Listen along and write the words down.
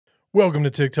Welcome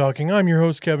to TikToking. I'm your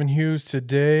host, Kevin Hughes.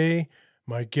 Today,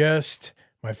 my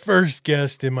first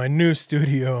guest in my new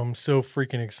studio. I'm so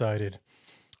freaking excited.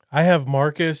 I have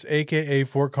Marcus, aka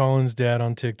Fort Collins' dad,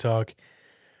 on TikTok.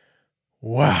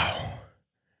 Wow.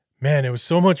 Man, it was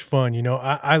so much fun. You know,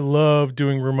 I love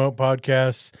doing remote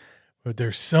podcasts, but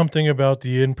there's something about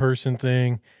the in-person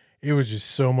thing. It was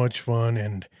just so much fun,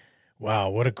 and wow,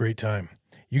 what a great time.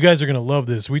 You guys are going to love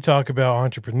this. We talk about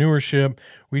entrepreneurship.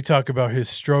 We talk about his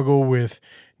struggle with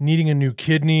needing a new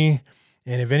kidney.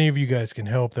 And if any of you guys can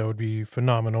help, that would be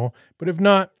phenomenal. But if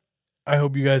not, I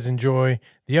hope you guys enjoy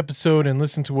the episode and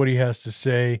listen to what he has to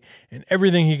say and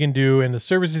everything he can do and the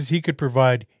services he could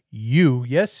provide you,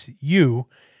 yes, you,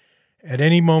 at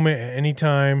any moment, at any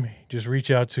time. Just reach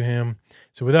out to him.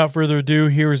 So without further ado,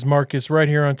 here is Marcus right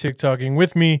here on TikToking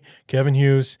with me, Kevin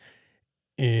Hughes.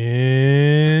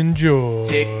 Enjoy.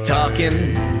 TikToking,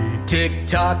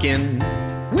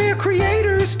 where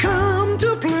creators come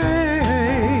to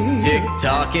play.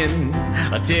 TikToking,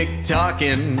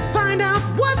 find out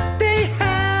what they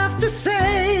have to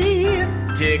say.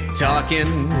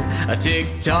 TikToking,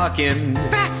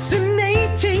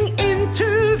 fascinating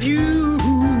interview.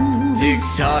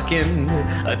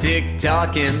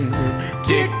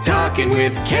 TikToking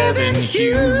with Kevin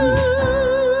Hughes.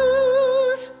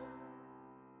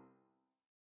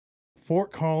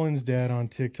 Fort Collins' dad on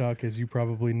TikTok, as you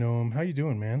probably know him. How you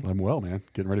doing, man? I'm well, man.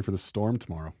 Getting ready for the storm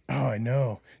tomorrow. Oh, I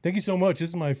know. Thank you so much. This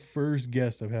is my first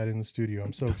guest I've had in the studio.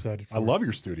 I'm so excited for I love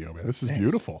your studio, man. This is Thanks.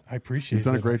 beautiful. I appreciate it. You've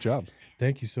done a great job.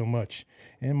 Thank you so much.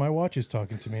 And my watch is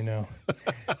talking to me now.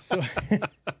 So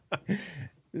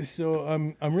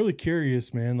I'm really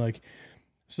curious, man.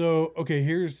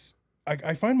 Okay,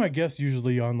 I find my guests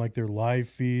usually on like their live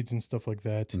feeds and stuff like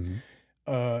that.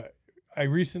 Mm-hmm. I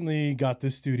recently got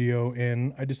this studio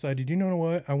and I decided, you know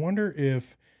what? I wonder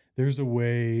if there's a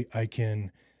way I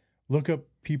can look up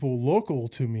people local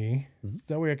to me. Mm-hmm.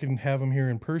 That way I can have them here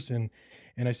in person.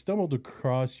 And I stumbled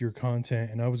across your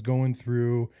content and I was going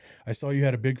through, I saw you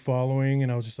had a big following and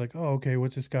I was just like, oh, okay,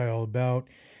 what's this guy all about?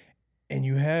 And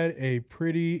you had a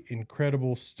pretty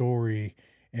incredible story.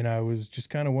 And I was just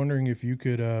kind of wondering if you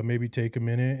could maybe take a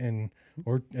minute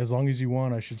or as long as you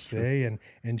want, I should say,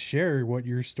 and share what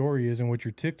your story is and what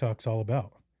your TikTok's all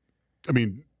about. I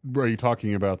mean, are you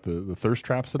talking about the thirst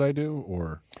traps that I do,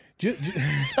 or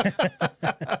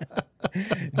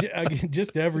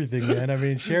Just everything, man. I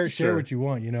mean, share what you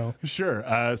want, you know. Sure.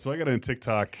 So I got into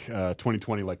TikTok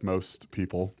 2020, like most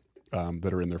people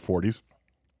that are in their 40s,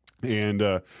 and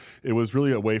it was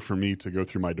really a way for me to go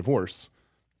through my divorce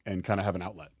and kind of have an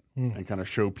outlet. And kind of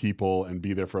show people and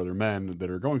be there for other men that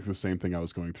are going through the same thing I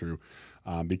was going through,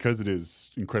 because it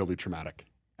is incredibly traumatic.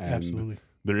 And Absolutely.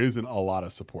 there isn't a lot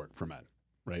of support for men,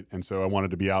 right? And so I wanted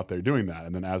to be out there doing that.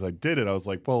 And then as I did it, I was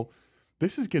like, well,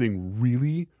 this is getting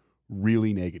really,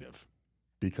 really negative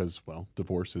because, well,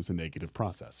 divorce is a negative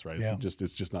process, right? Yeah.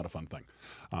 It's just not a fun thing.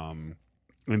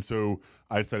 And so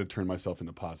I decided to turn myself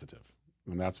into positive.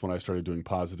 And that's when I started doing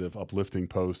positive, uplifting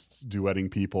posts,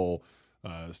 duetting people,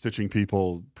 stitching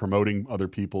people, promoting other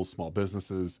people's small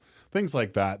businesses, things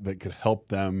like that could help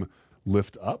them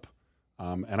lift up.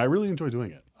 And I really enjoy doing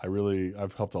it.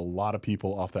 I've helped a lot of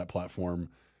people off that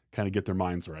platform kind of get their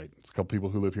minds right. It's a couple people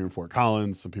who live here in Fort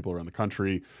Collins, some people around the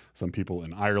country, some people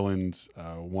in Ireland,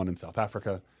 one in South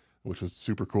Africa, which was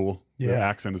super cool. Yeah. The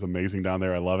accent is amazing down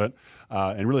there. I love it.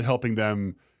 And really helping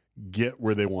them get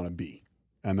where they want to be.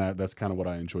 And that's kind of what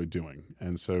I enjoy doing.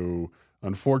 And so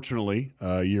unfortunately,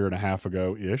 a year and a half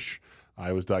ago-ish,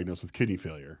 I was diagnosed with kidney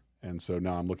failure. And so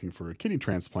now I'm looking for a kidney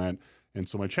transplant. And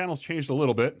so my channel's changed a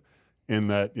little bit in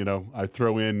that, you know, I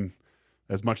throw in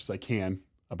as much as I can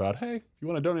about, hey, if you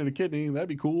want to donate a kidney, that'd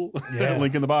be cool. Yeah.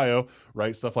 Link in the bio,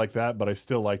 right? Stuff like that. But I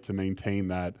still like to maintain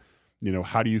that, you know,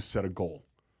 how do you set a goal,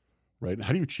 right?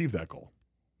 How do you achieve that goal?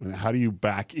 And how do you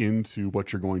back into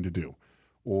what you're going to do?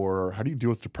 Or how do you deal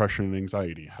with depression and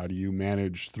anxiety? How do you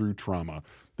manage through trauma?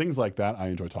 Things like that I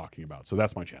enjoy talking about. So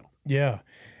that's my channel. Yeah.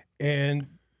 And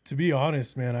to be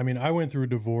honest, man, I mean, I went through a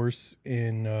divorce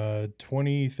in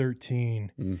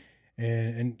 2013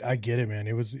 and I get it, man.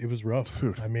 It was rough.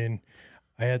 Dude. I mean,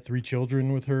 I had 3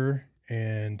 children with her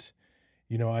and,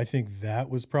 you know, I think that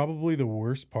was probably the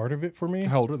worst part of it for me.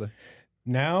 How old are they?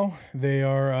 Now they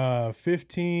are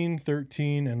 15,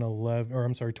 13, and 11, or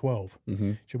I'm sorry, 12.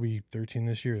 Mm-hmm. She'll be 13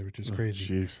 this year, which is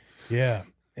crazy. Jeez. Yeah.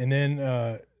 And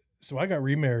then, so I got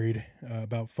remarried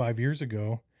about 5 years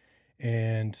ago,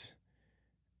 and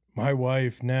my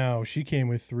wife now, she came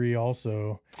with 3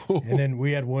 also, and then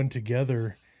we had 1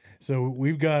 together. So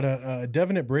we've got a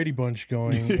definite Brady Bunch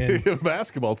going. And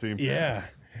basketball team. yeah.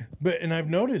 And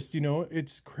I've noticed, you know,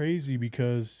 it's crazy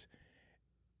because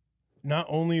not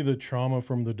only the trauma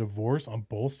from the divorce on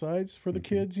both sides for the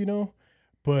kids,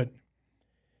 but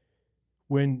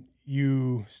when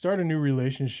you start a new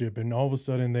relationship and all of a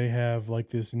sudden they have like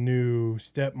this new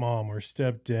stepmom or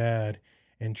stepdad,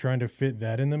 and trying to fit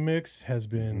that in the mix has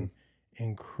been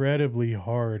incredibly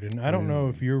hard. And I don't know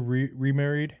if you're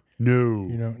remarried. No.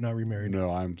 Not remarried.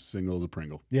 No, I'm single as a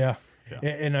Pringle. Yeah. Yeah.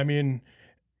 And I mean,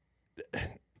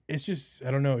 it's just, I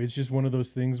don't know. It's just one of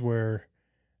those things where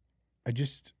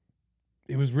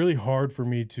it was really hard for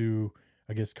me to,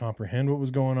 I guess, comprehend what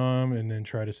was going on and then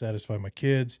try to satisfy my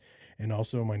kids and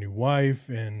also my new wife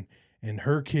and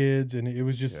her kids. And it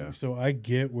was just, so I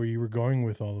get where you were going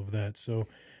with all of that. So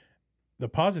the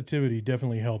positivity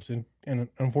definitely helps. And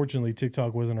unfortunately,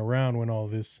 TikTok wasn't around when all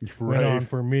this went on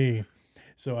for me.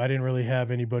 So I didn't really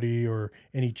have anybody or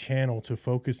any channel to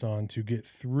focus on to get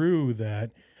through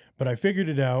that. But I figured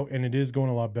it out, and it is going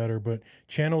a lot better. But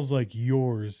channels like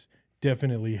yours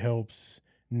definitely helps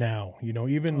now,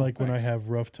 even like when I have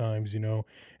rough times, and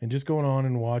just going on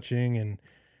and watching,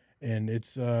 and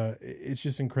it's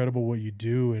just incredible what you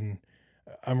do. And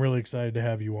I'm really excited to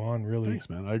have you on. Really. Thanks,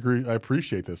 man. I agree. I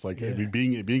appreciate this. Like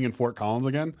being in Fort Collins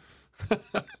again.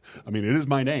 I mean, it is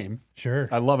my name. Sure.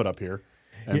 I love it up here.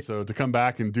 And so to come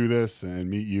back and do this and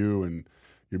meet you and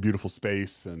your beautiful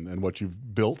space and what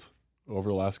you've built over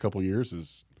the last couple of years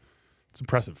it's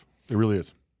impressive. It really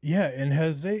is. Yeah. And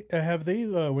have they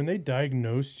when they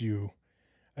diagnosed you,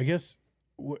 I guess,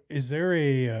 is there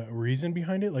a reason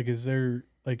behind it? Like, is there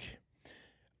like,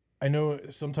 I know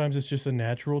sometimes it's just a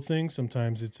natural thing.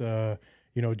 Sometimes it's a,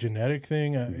 genetic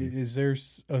thing. Is there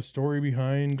a story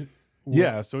behind?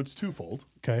 Yeah, so it's twofold.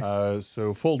 Okay.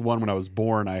 So fold one, when I was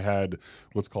born, I had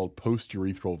what's called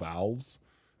post-urethral valves,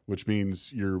 which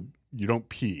means you don't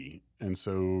pee. And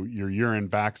so your urine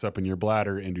backs up in your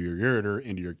bladder into your ureter,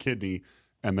 into your kidney,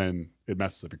 and then it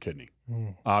messes up your kidney.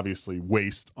 Obviously,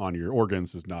 waste on your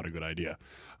organs is not a good idea.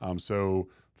 So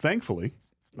thankfully,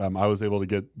 I was able to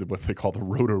get what they call the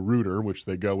roto-rooter, which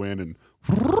they go in and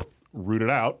root it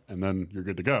out, and then you're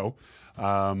good to go.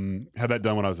 Had that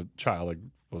done when I was a child, like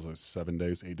was I 7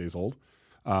 days, 8 days old.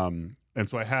 And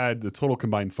so I had the total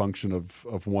combined function of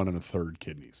 1 1/3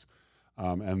 kidneys.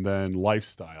 And then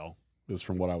lifestyle is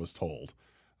from what I was told.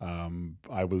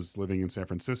 I was living in San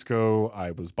Francisco.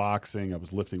 I was boxing. I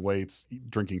was lifting weights,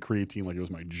 drinking creatine like it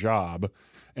was my job.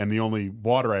 And the only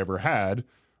water I ever had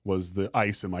was the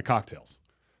ice in my cocktails.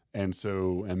 And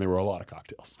there were a lot of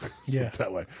cocktails. Yeah.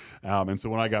 That way. And so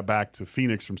when I got back to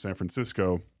Phoenix from San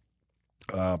Francisco,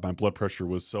 my blood pressure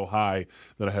was so high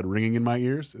that I had ringing in my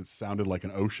ears. It sounded like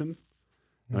an ocean.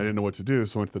 And I didn't know what to do.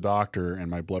 So I went to the doctor, and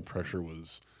my blood pressure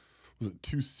was it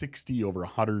 260 over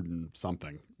 100 and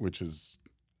something, which is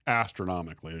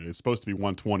astronomically. It's supposed to be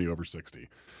 120 over 60.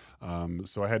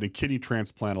 So I had a kidney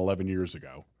transplant 11 years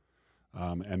ago.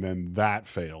 And then that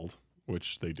failed,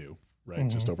 which they do, right?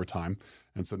 Just over time.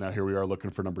 And so now here we are looking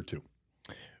for number 2.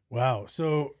 Wow.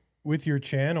 So with your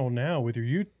channel now, with your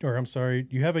you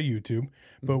have a YouTube,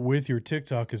 but with your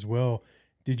TikTok as well,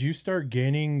 did you start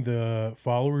gaining the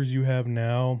followers you have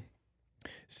now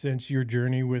since your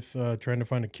journey with trying to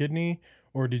find a kidney,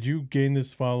 or did you gain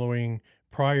this following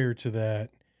prior to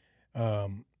that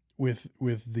with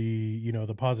the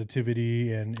the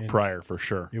positivity and Prior, for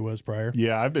sure. It was prior.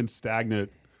 Yeah, I've been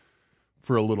stagnant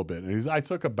for a little bit. And I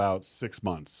took about 6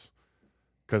 months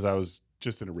because I was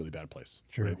just in a really bad place.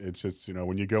 Sure. Right? It's just,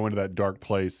 when you go into that dark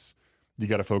place, you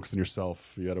got to focus on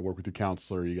yourself. You got to work with your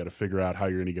counselor. You got to figure out how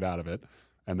you're going to get out of it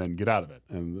and then get out of it.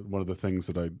 And one of the things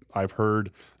that I've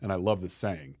heard, and I love this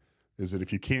saying, is that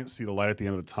if you can't see the light at the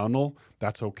end of the tunnel,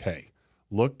 that's okay.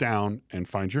 Look down and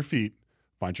find your feet,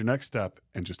 find your next step,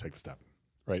 and just take the step.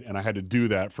 Right. And I had to do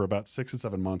that for about 6 to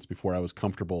 7 months before I was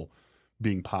comfortable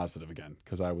being positive again,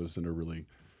 because I was in a really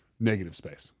negative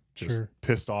space. Just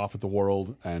pissed off at the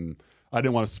world, and I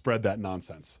didn't want to spread that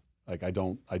nonsense. Like I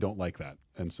don't like that.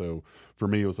 And so for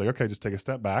me, it was like, okay, just take a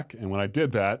step back. And when I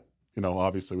did that,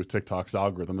 obviously with TikTok's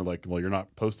algorithm, they're like, well, you're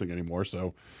not posting anymore,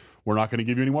 so we're not going to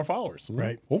give you any more followers. I'm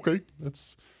right. Like, okay,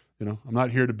 that's, I'm not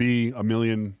here to be a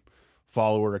million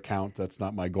follower account. That's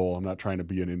not my goal. I'm not trying to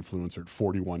be an influencer at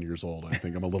 41 years old. I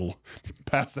think I'm a little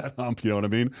past that hump. You know what I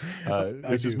mean?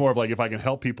 It's just more of like, if I can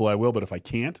help people, I will. But if I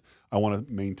can't, I want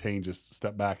to maintain, just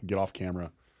step back and get off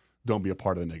camera. Don't be a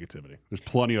part of the negativity. There's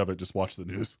plenty of it. Just watch the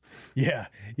news. Yeah.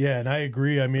 Yeah. And I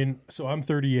agree. I mean, so I'm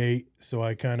 38. So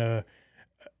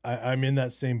I'm in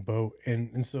that same boat.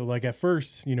 And so like at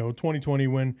first, 2020,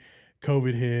 when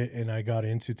COVID hit and I got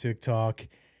into TikTok,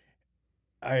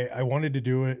 I wanted to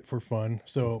do it for fun.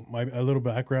 So a little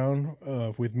background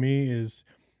with me is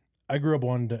I grew up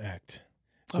wanting to act.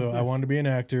 So I wanted to be an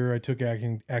actor. I took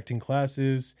acting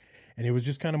classes, and it was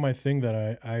just kind of my thing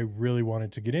that I really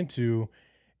wanted to get into.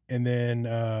 And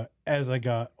then as I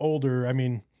got older, I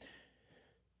mean,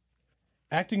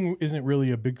 acting isn't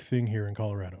really a big thing here in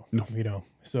Colorado. No. You know,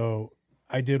 so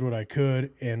I did what I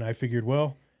could, and I figured,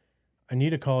 well, I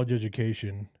need a college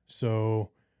education,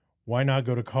 so why not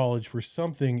go to college for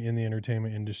something in the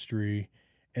entertainment industry?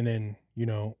 And then, you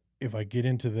know, if I get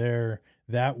into there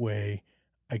that way,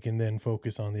 I can then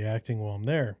focus on the acting while I'm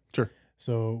there. Sure.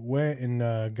 So went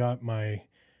and got my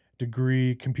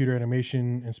degree, computer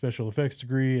animation and special effects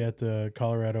degree at the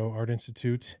Colorado Art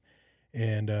Institute.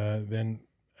 And then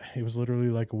it was literally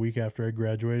like a week after I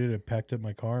graduated, I packed up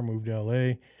my car, moved to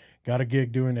LA, got a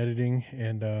gig doing editing.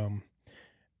 And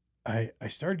I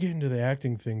started getting into the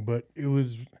acting thing, but it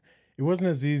wasn't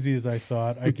as easy as I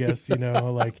thought, I guess, you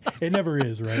know, like it never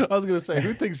is, right? I was going to say,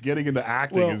 who thinks getting into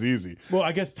acting is easy? Well,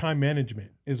 I guess time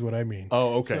management is what I mean.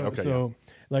 Oh, okay. So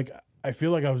like, I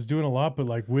feel like I was doing a lot, but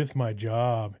like with my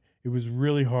job, it was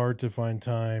really hard to find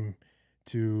time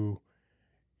to,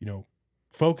 you know,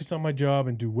 focus on my job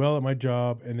and do well at my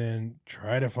job, and then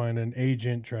try to find an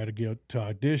agent, try to get to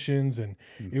auditions. And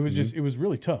it was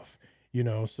really tough, you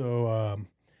know? So,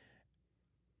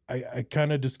 I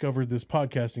kind of discovered this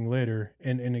podcasting later,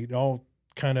 and it all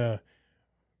kind of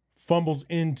fumbles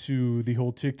into the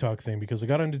whole TikTok thing, because I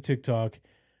got onto TikTok,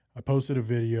 I posted a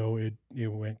video, it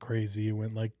went crazy. It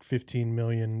went like 15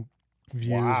 million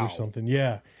views or something.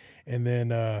 Yeah. And then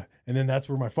that's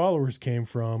where my followers came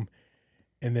from.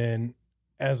 And then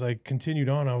as I continued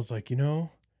on, I was like, you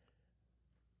know,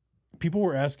 people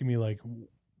were asking me like,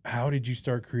 how did you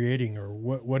start creating, or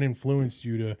what influenced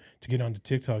you to get onto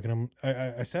TikTok? And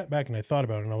I sat back and I thought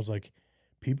about it, and I was like,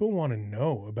 people want to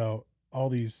know about all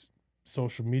these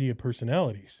social media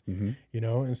personalities, you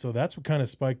know? And so that's what kind of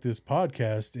spiked this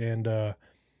podcast.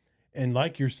 And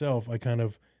like yourself, I kind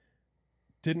of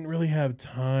didn't really have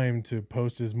time to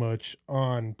post as much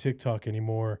on TikTok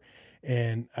anymore.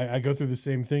 And I go through the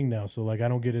same thing now. So like, I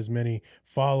don't get as many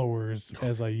followers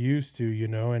as I used to, you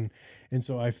know, and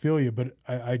so I feel you, but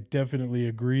I definitely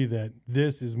agree that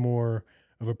this is more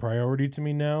of a priority to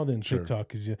me now than TikTok.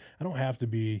 'Cause I don't have to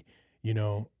be, you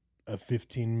know, a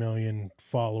 15 million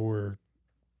follower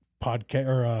podcast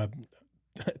or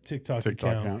TikTok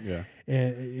account. Yeah.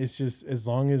 And it's just, as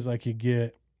long as I could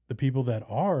get the people that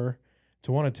are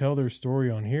to want to tell their story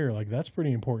on here, like that's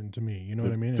pretty important to me. You know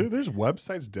what I mean? Dude, there's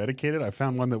websites dedicated. I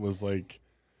found one that was like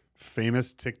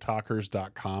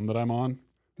famoustiktokers.com that I'm on.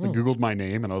 I Googled my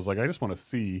name and I was like, I just want to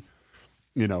see,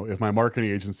 you know, if my marketing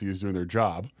agency is doing their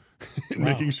job and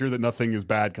making sure that nothing is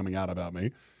bad coming out about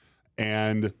me.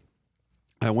 And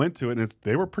I went to it, and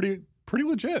they were pretty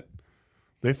legit.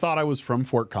 They thought I was from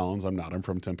Fort Collins. I'm not. I'm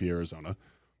from Tempe, Arizona.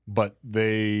 But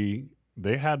they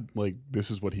had like,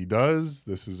 this is what he does.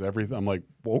 This is everything. I'm like,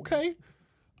 okay,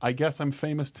 I guess I'm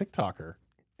famous TikToker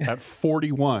at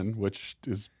 41, which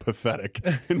is pathetic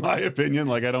in my opinion.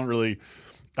 Like I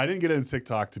didn't get into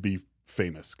TikTok to be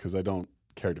famous, because I don't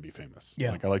care to be famous.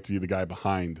 Yeah. Like I like to be the guy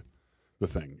behind the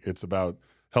thing. It's about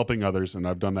helping others. And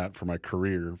I've done that for my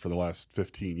career for the last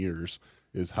 15 years,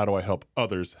 is how do I help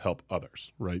others,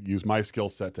 right? Use my skill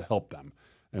set to help them.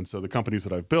 And so the companies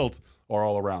that I've built are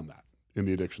all around that in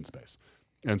the addiction space.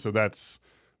 And so that's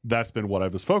been what I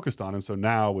was focused on. And so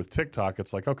now with TikTok,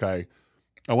 it's like, okay,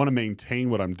 I want to maintain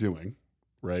what I'm doing,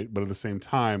 right? But at the same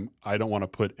time, I don't want to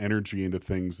put energy into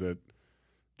things that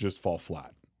just fall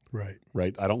flat.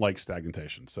 Right. I don't like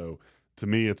stagnation. So to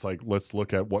me, it's like, let's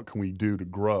look at what can we do to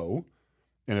grow.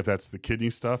 And if that's the kidney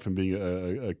stuff and being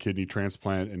a kidney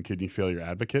transplant and kidney failure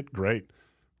advocate, great,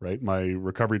 right? My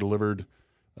Recovery Delivered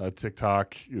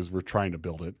TikTok we're trying to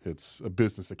build it. It's a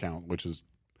business account, which is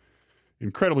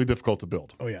incredibly difficult to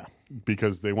build. Oh yeah.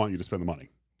 Because they want you to spend the money.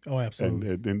 Oh,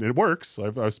 absolutely. And it works.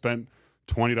 I've spent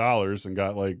 $20 and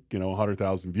got like,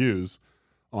 100,000 views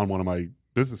on one of my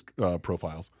business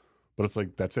profiles, but it's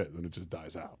like, that's it. Then it just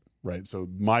dies out. Right. So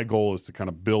my goal is to kind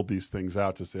of build these things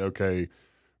out to say, okay,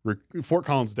 Fort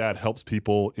Collins Dad helps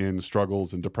people in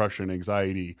struggles and depression,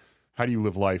 anxiety. How do you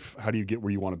live life? How do you get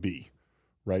where you want to be?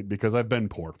 Right. Because I've been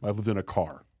poor. I've lived in a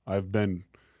car. I've been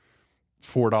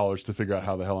 $4 to figure out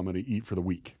how the hell I'm going to eat for the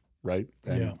week. Right.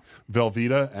 And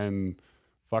Velveeta and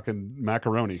fucking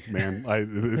macaroni, man. I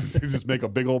just make a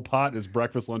big old pot. It's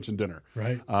breakfast, lunch, and dinner.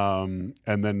 Right. And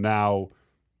then now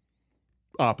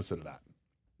opposite of that.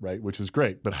 Right. Which is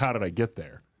great. But how did I get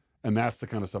there? And that's the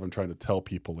kind of stuff I'm trying to tell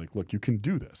people. Like, look, you can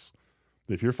do this.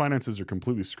 If your finances are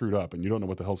completely screwed up and you don't know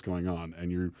what the hell's going on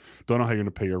and you don't know how you're going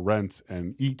to pay your rent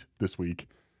and eat this week,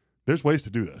 there's ways to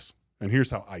do this. And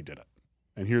here's how I did it.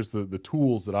 And here's the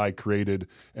tools that I created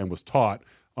and was taught.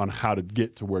 on how to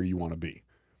get to where you want to be.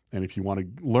 And if you want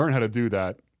to learn how to do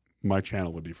that, my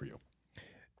channel would be for you.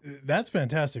 That's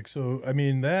fantastic. So, I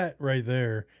mean, that right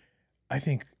there, I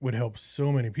think would help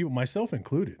so many people, myself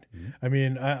included. I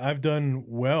mean, I've done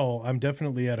well. I'm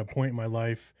definitely at a point in my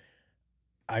life.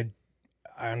 I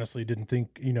honestly didn't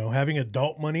think, having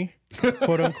adult money,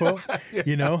 quote unquote,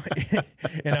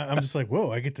 and I'm just like,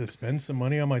 whoa, I get to spend some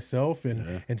money on myself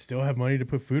and still have money to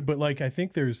put food. But like, I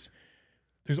think there's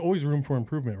always room for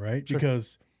improvement, right? Sure.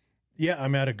 Because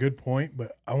I'm at a good point,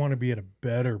 but I want to be at a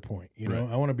better point. Right.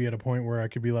 I want to be at a point where I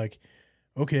could be like,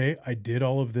 okay, I did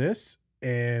all of this,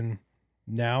 and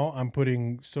now I'm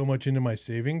putting so much into my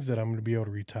savings that I'm going to be able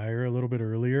to retire a little bit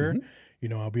earlier.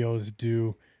 I'll be able to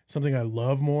do something I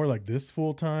love more, like this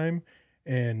full time.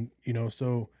 And,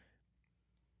 so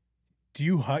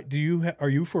are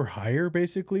you for hire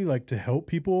basically, like to help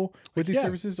people with these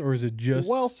services, or is it just?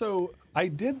 Well, so I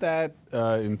did that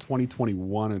in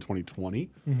 2021 and 2020.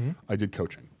 I did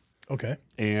coaching. Okay.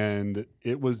 And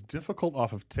it was difficult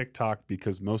off of TikTok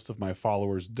because most of my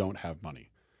followers don't have money.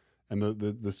 And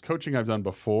this coaching I've done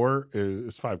before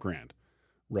is $5,000,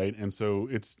 right? And so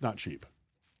it's not cheap.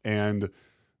 And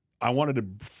I wanted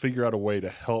to figure out a way to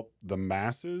help the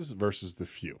masses versus the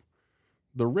few.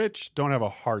 The rich don't have a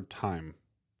hard time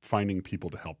finding people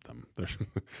to help them.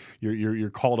 You're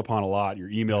called upon a lot. You're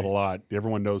emailed a lot.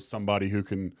 Everyone knows somebody who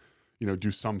can,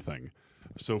 do something.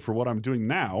 So for what I'm doing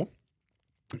now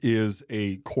is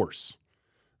a course.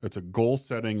 It's a goal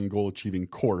setting and goal achieving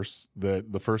course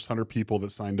that the first 100 people that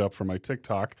signed up for my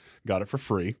TikTok got it for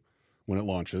free when it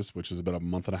launches, which is about a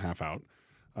month and a half out.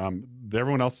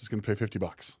 Everyone else is going to pay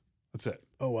 $50. That's it.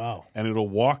 Oh, wow. And it'll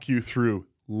walk you through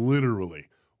literally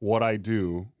what I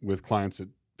do with clients that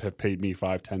have paid me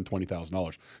 $5,000, $10,000,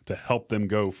 $20,000 to help them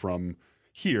go from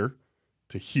here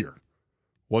to here.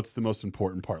 What's the most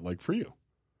important part, like for you,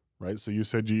 right? So you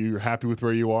said you're happy with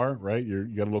where you are, right? You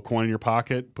got a little coin in your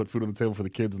pocket, put food on the table for the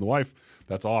kids and the wife.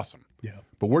 That's awesome. Yeah.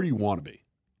 But where do you want to be?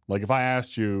 Like if I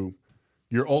asked you,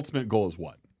 your ultimate goal is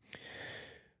what?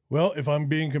 Well, if I'm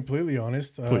being completely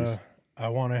honest, Please. I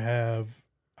want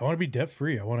to be debt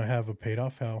free. I want to have a paid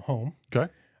off home.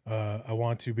 Okay. I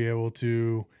want to be able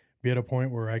to be at a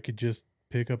point where I could just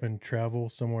pick up and travel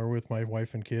somewhere with my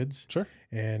wife and kids. Sure.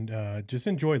 And just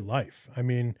enjoy life. I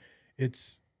mean,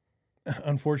 it's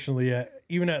unfortunately,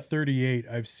 even at 38,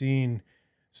 I've seen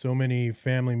so many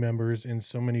family members and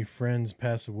so many friends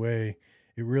pass away.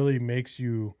 It really makes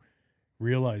you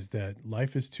realize that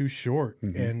life is too short,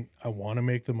 and I want to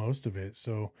make the most of it.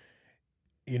 So,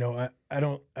 I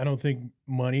don't think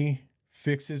money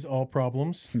fixes all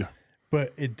problems. No.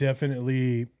 But it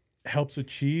definitely helps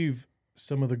achieve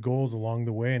some of the goals along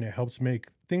the way, and it helps make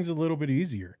things a little bit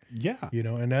easier. Yeah.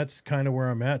 And that's kind of where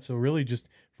I'm at. So really just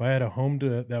if I had a home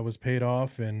that was paid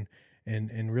off and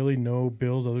really no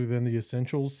bills other than the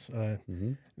essentials,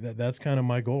 that's kind of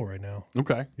my goal right now.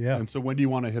 Okay. Yeah. And so when do you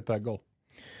want to hit that goal?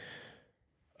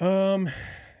 I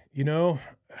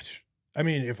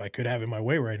mean, if I could have it my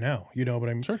way right now,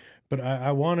 but Sure. but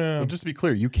I want to, Well, just to be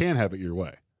clear, you can have it your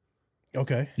way.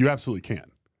 okay. You absolutely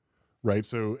can. Right.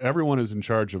 So everyone is in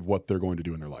charge of what they're going to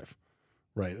do in their life.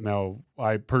 Right. Now,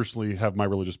 I personally have my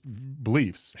religious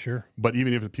beliefs, Sure. but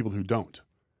even if the people who don't,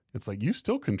 it's like you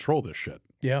still control this shit.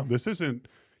 Yeah. This isn't,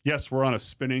 yes, we're on a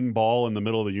spinning ball in the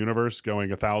middle of the universe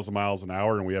going 1,000 miles an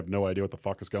hour and we have no idea what the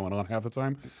fuck is going on half the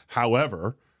time.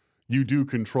 However, you do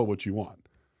control what you want.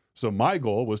 So my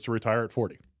goal was to retire at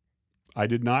 40. I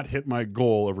did not hit my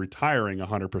goal of retiring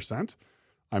 100%.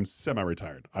 I'm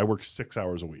semi-retired. I work 6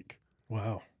 hours a week.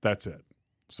 Wow. That's it.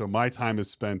 So my time is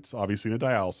spent obviously in a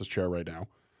dialysis chair right now.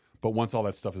 But once all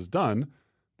that stuff is done,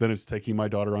 then it's taking my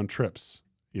daughter on trips.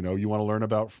 You want to learn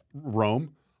about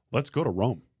Rome? Let's go to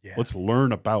Rome. Yeah. Let's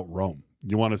learn about Rome.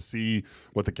 You want to see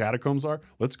what the catacombs are?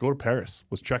 Let's go to Paris.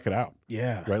 Let's check it out.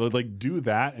 Yeah. Right? Like do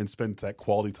that and spend that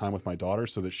quality time with my daughter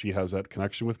so that she has that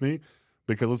connection with me.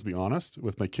 Because let's be honest,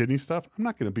 with my kidney stuff, I'm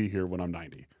not going to be here when I'm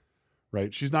 90.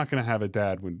 Right? She's not going to have a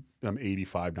dad when I'm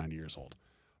 85, 90 years old.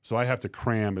 So I have to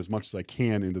cram as much as I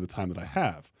can into the time that I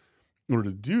have. In order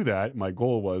to do that, my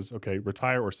goal was, okay,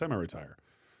 retire or semi-retire.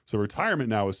 So retirement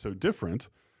now is so different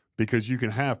because you can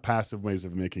have passive ways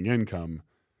of making income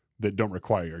that don't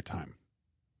require your time,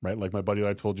 right? Like my buddy that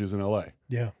I told you is in LA.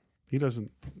 Yeah. He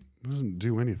doesn't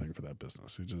do anything for that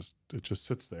business. It just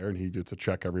sits there and he gets a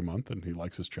check every month and he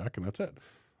likes his check and that's it.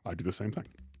 I do the same thing.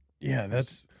 Yeah.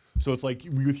 So it's like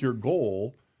with your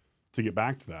goal, to get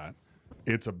back to that,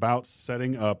 it's about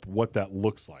setting up what that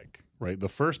looks like, right? The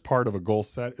first part of a goal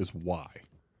set is why.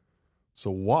 So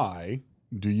why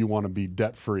do you want to be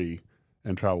debt-free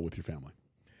and travel with your family?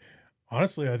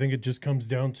 Honestly, I think it just comes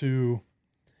down to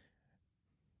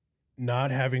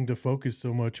not having to focus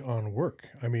so much on work.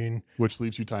 I mean, Which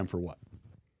leaves you time for what?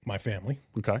 my family.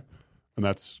 Okay. And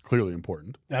that's clearly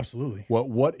important. Absolutely.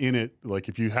 What in it, like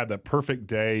if you had that perfect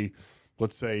day,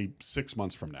 let's say 6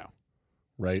 months from now,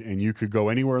 right? And you could go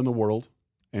anywhere in the world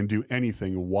and do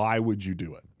anything, why would you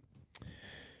do it?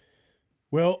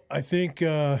 Well, I think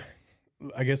I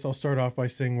guess I'll start off by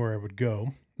saying where I would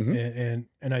go, and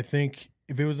I think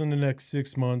if it was in the next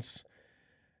 6 months,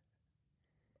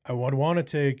 I would want to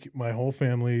take my whole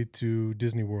family to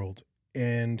Disney World,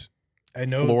 and I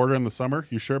know Florida in the summer.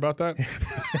 You sure about that?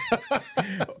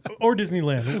 or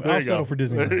Disneyland. I'll settle for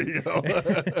Disneyland. There you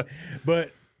go.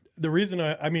 But the reason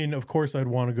I mean, of course, I'd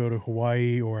want to go to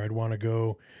Hawaii, or I'd want to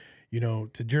go,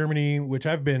 to Germany, which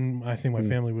I've been. I think my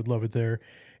family would love it there,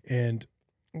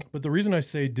 but the reason I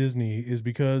say Disney is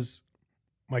because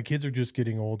my kids are just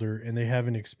getting older and they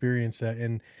haven't experienced that.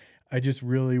 And I just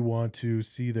really want to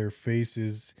see their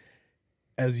faces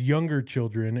as younger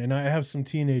children. And I have some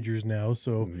teenagers now,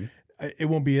 so it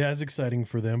won't be as exciting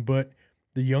for them. But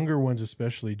the younger ones,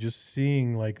 especially, just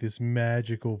seeing like this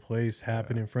magical place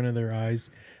happen in front of their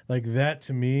eyes, like that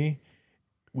to me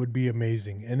would be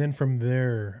amazing. And then from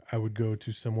there, I would go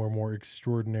to somewhere more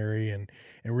extraordinary and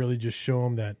really just show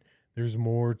them that there's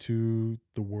more to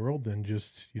the world than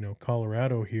just,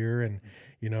 Colorado here. And,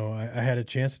 I had a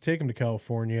chance to take them to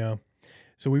California.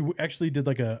 So we actually did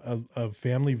like a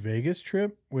family Vegas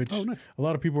trip, which a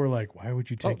lot of people were like, why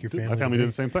would you take your family? My family did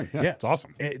the same thing. Yeah, it's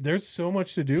awesome. There's so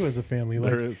much to do as a family.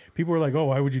 Like, There is. People were like, oh,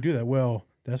 why would you do that? Well,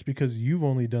 that's because you've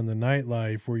only done the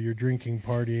nightlife where you're drinking,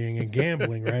 partying, and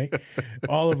gambling, right?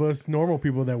 All of us normal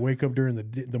people that wake up during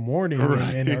the morning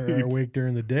and are awake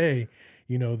during the day,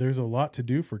 there's a lot to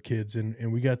do for kids.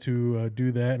 And we got to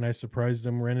do that. And I surprised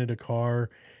them, rented a car,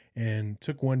 and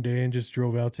took one day and just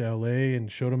drove out to LA and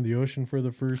showed them the ocean for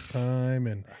the first time.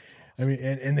 And awesome. I mean,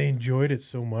 and they enjoyed it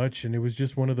so much. And it was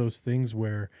just one of those things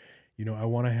where, I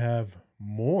want to have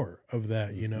more of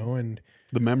that, and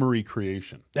the memory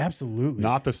creation. Absolutely.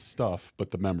 Not the stuff,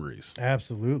 but the memories.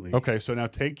 Absolutely. Okay. So now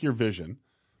take your vision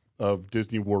of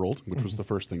Disney World, which was the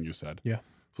first thing you said. Yeah.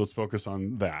 So let's focus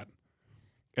on that.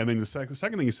 And then the second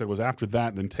thing you said was after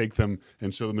that, then take them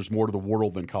and show them there's more to the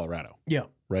world than Colorado. Yeah.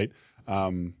 Right?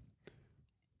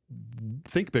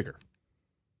 Think bigger.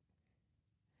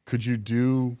 Could you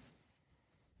do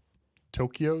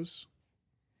Tokyo's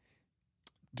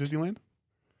Disneyland?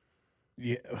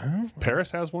 Yeah.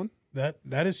 Paris has one.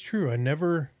 That is true. I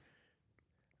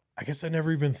guess I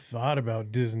never even thought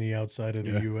about Disney outside of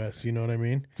the U.S. You know what I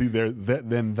mean? See,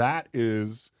 then that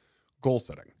is goal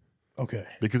setting. Okay.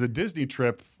 Because a Disney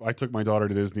trip, I took my daughter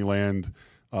to Disneyland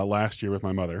last year with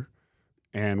my mother,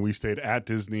 and we stayed at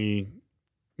Disney,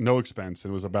 no expense,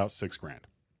 and it was about $6,000.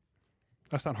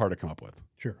 That's not hard to come up with.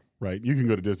 Sure. Right? You can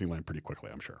go to Disneyland pretty quickly,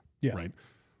 I'm sure. Yeah. Right?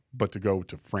 But to go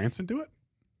to France and do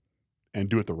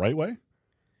it the right way,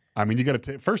 I mean, you got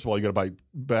to first of all, you got to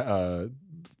buy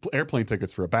airplane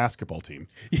tickets for a basketball team,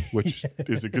 which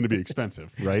is going to be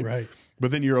expensive, right? Right.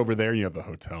 But then you're over there and you have the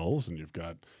hotels and you've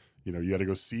got, you got to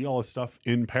go see all the stuff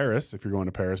in Paris. If you're going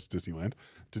to Paris, Disneyland,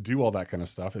 to do all that kind of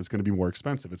stuff, it's going to be more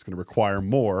expensive. It's going to require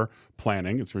more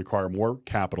planning. It's going to require more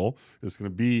capital. It's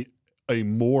going to be a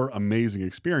more amazing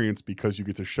experience because you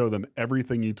get to show them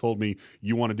everything you told me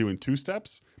you want to do in 2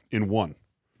 steps in 1.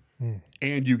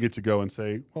 And you get to go and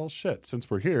say, well, shit, since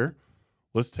we're here,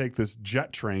 let's take this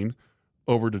jet train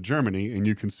over to Germany and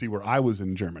you can see where I was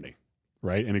in Germany,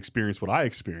 right? And experience what I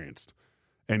experienced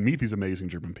and meet these amazing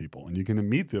German people. And you can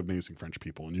meet the amazing French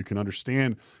people and you can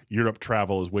understand Europe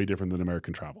travel is way different than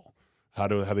American travel. How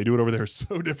they do it over there is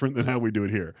so different than how we do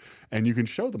it here. And you can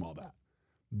show them all that.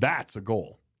 That's a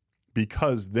goal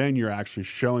because then you're actually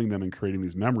showing them and creating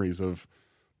these memories of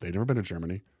they've never been to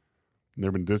Germany.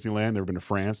 Never been to Disneyland, never been to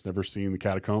France, never seen the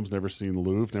catacombs, never seen the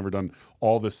Louvre, never done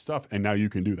all this stuff. And now you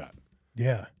can do that.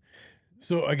 Yeah.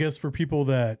 So I guess for people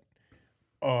that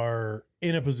are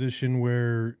in a position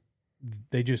where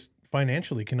they just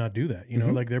financially cannot do that,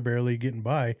 like they're barely getting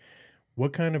by,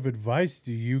 what kind of advice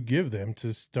do you give them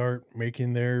to start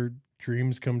making their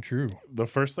dreams come true? The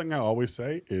first thing I always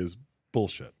say is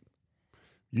bullshit.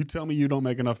 You tell me you don't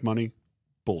make enough money,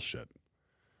 bullshit.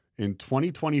 In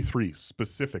 2023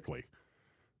 specifically,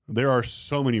 there are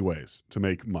so many ways to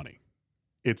make money.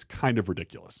 It's kind of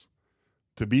ridiculous.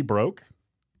 To be broke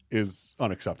is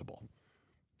unacceptable.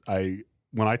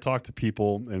 When I talk to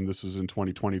people, and this was in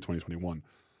 2020, 2021,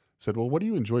 said, well, what do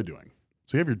you enjoy doing?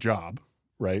 So you have your job,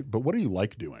 right? But what do you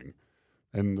like doing?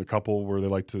 And a couple where they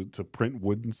like to print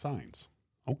wooden signs.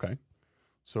 Okay.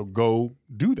 So go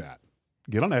do that.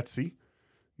 Get on Etsy,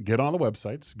 get on the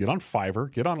websites, get on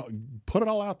Fiverr, put it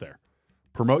all out there.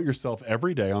 Promote yourself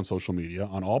every day on social media,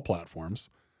 on all platforms,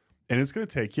 and it's going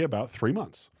to take you about 3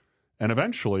 months. And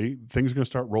eventually, things are going to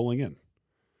start rolling in.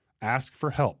 Ask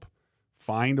for help.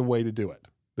 Find a way to do it.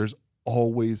 There's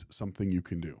always something you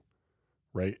can do,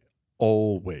 right?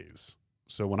 Always.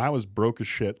 So when I was broke as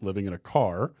shit living in a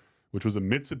car, which was a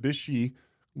Mitsubishi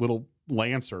little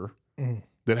Lancer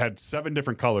that had 7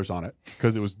 different colors on it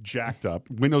because it was jacked up,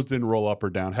 windows didn't roll up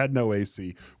or down, had no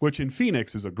AC, which in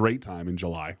Phoenix is a great time in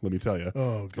July, let me tell you.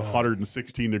 It's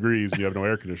 116 degrees and you have no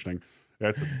air conditioning.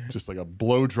 That's just like a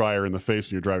blow dryer in the face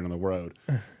when you're driving on the road.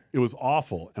 It was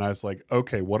awful. And I was like,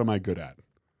 okay, what am I good at?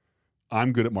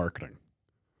 I'm good at marketing.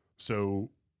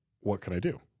 So what can I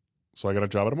do? So I got a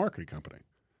job at a marketing company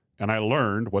and I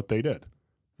learned what they did.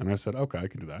 And I said, okay, I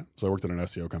can do that. So I worked at an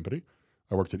SEO company.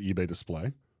 I worked at eBay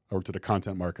display. I worked at a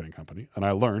content marketing company and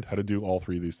I learned how to do all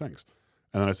 3 of these things.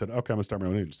 And then I said, okay, I'm gonna start my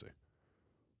own agency.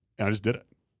 And I just did it.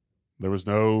 There was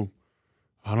no,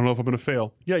 I don't know if I'm gonna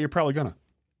fail. Yeah, you're probably gonna.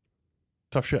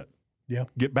 Tough shit. Yeah.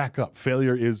 Get back up.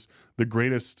 Failure is the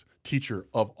greatest teacher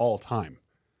of all time.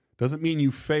 Doesn't mean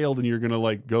you failed and you're going to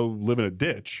like go live in a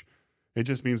ditch. It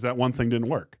just means that one thing didn't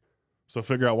work. So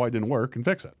figure out why it didn't work and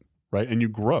fix it, right? And you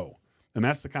grow. And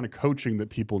that's the kind of coaching that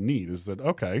people need is that,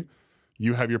 okay,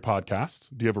 you have your podcast.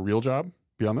 Do you have a real job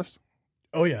beyond this?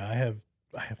 Oh yeah, I have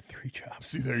 3 jobs.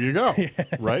 See, there you go.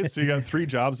 Right? So you got 3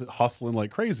 jobs that hustling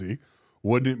like crazy.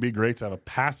 Wouldn't it be great to have a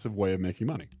passive way of making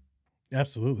money?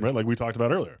 Absolutely. Right? Like we talked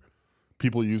about earlier.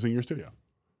 People using your studio.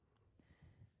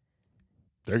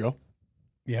 There you go.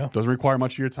 Yeah. Doesn't require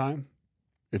much of your time.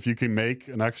 If you can make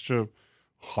an extra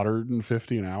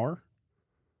 $150 an hour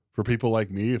for people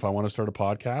like me, if I want to start a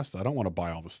podcast, I don't want to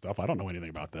buy all this stuff. I don't know anything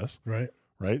about this. Right.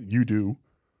 Right? You do.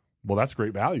 Well, that's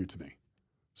great value to me.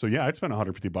 So yeah, I'd spend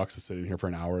 $150 to sit in here for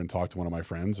an hour and talk to one of my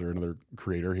friends or another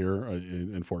creator here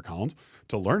in Fort Collins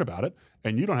to learn about it.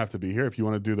 And you don't have to be here. If you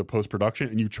want to do the post-production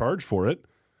and you charge for it,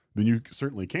 then you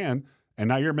certainly can. And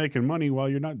now you're making money while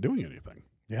you're not doing anything.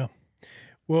 Yeah.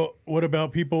 Well, what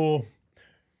about people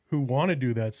who want to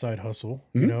do that side hustle,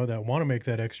 you know, that want to make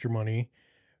that extra money,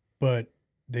 but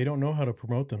they don't know how to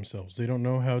promote themselves. They don't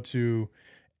know how to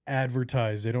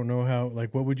advertise. They don't know how,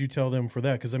 like, what would you tell them for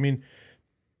that? Because, I mean,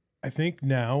 I think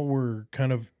now we're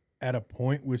kind of at a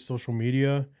point with social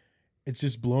media. It's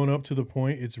just blown up to the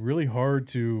point. It's really hard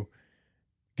to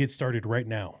get started right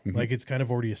now. Like it's kind of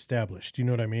already established. You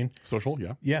know what I mean? Social,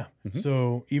 yeah. Yeah.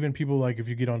 So even people like if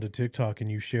you get onto TikTok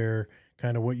and you share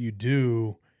kind of what you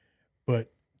do,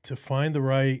 but to find the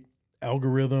right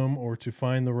algorithm or to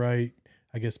find the right,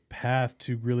 I guess, path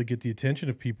to really get the attention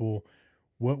of people,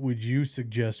 what would you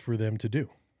suggest for them to do?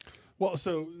 Well,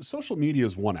 so social media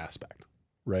is one aspect,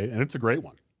 right? And it's a great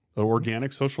one.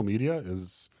 Organic social media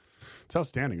it's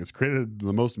outstanding. It's created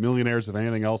the most millionaires of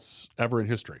anything else ever in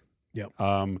history. Yeah.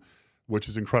 Which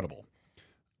is incredible.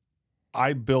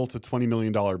 I built a $20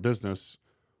 million business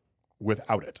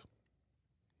without it.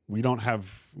 We don't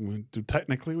have,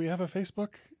 technically we have a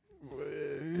Facebook.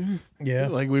 Yeah.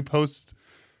 Like we post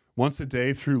once a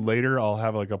day through later. I'll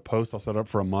have like a post I'll set up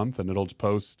for a month and it'll just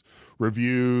post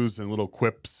reviews and little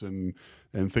quips and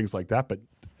things like that. But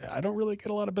I don't really get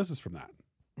a lot of business from that,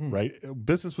 right?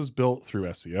 Business was built through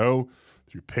SEO,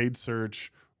 through paid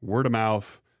search, word of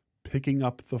mouth, picking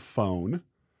up the phone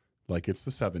like it's the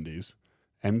 70s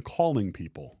and calling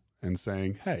people and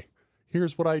saying, hey,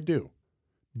 here's what I do.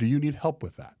 Do you need help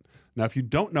with that? Now, if you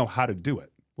don't know how to do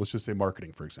it, let's just say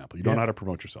marketing, for example, you don't know how to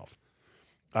promote yourself.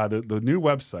 The new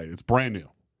website, it's brand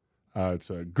new. It's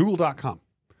google.com.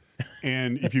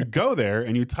 And if you go there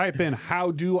and you type in, how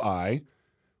do I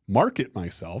market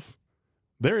myself,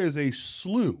 there is a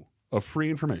slew of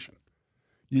free information.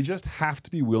 You just have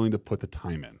to be willing to put the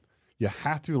time in. You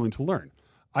have to be willing to learn.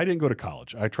 I didn't go to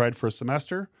college. I tried for a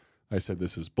semester. I said,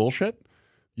 this is bullshit.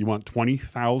 You want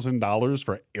 $20,000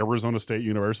 for Arizona State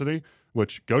University,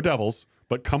 which go Devils,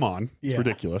 but come on, it's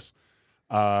ridiculous.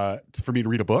 For me to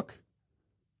read a book,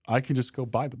 I can just go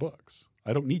buy the books.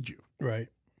 I don't need you. Right.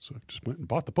 So I just went and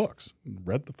bought the books, and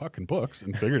read the fucking books,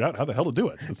 and figured out how the hell to do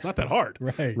it. It's not that hard.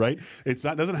 Right. It's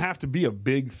not, doesn't have to be a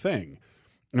big thing.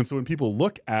 And so when people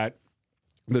look at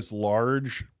this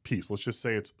large piece, let's just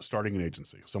say it's starting an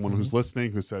agency, someone who's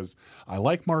listening who says, I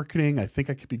like marketing. I think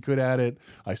I could be good at it.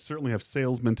 I certainly have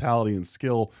sales mentality and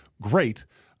skill. Great.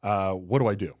 What do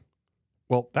I do?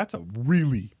 Well, that's a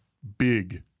really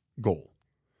big goal.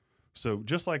 So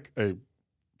just like a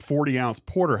 40-ounce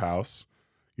porterhouse,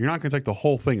 you're not going to take the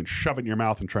whole thing and shove it in your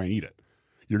mouth and try and eat it.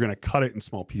 You're going to cut it in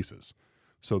small pieces.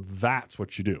 So that's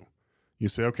what you do. You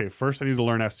say, okay, first I need to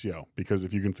learn SEO, because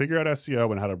if you can figure out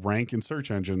SEO and how to rank in search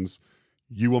engines,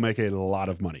 you will make a lot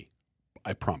of money.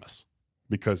 I promise,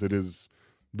 because it is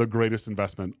the greatest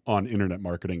investment on internet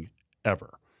marketing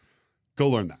ever. Go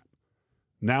learn that.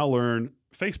 Now learn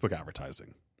Facebook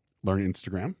advertising, learn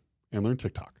Instagram, and learn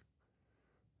TikTok,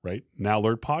 right? Now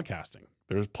learn podcasting.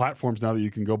 There's platforms now that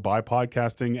you can go buy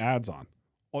podcasting ads on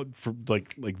for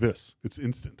like this. It's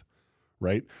instant,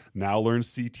 right? Now learn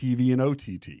CTV and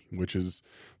OTT, which is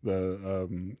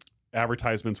the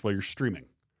advertisements while you're streaming,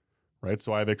 right?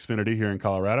 So I have Xfinity here in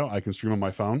Colorado. I can stream on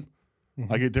my phone.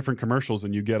 I get different commercials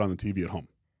than you get on the TV at home.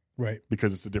 Right.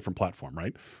 Because it's a different platform,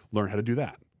 right? Learn how to do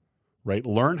that, right?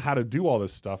 Learn how to do all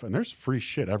this stuff, and there's free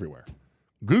shit everywhere.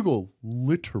 Google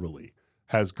literally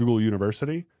has Google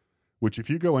University, which if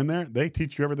you go in there, they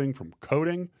teach you everything from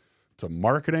coding to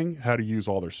marketing, how to use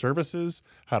all their services,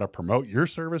 how to promote your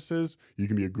services. You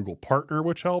can be a Google partner,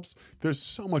 which helps. There's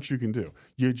so much you can do.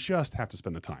 You just have to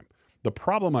spend the time. The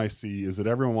problem I see is that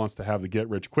everyone wants to have the get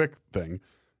rich quick thing,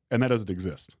 and that doesn't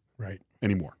exist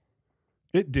anymore.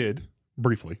 It did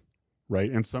briefly,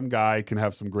 right? And some guy can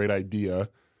have some great idea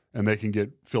and they can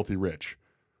get filthy rich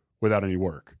without any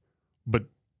work. But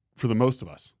for the most of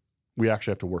us, we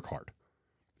actually have to work hard.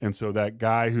 And so that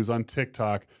guy who's on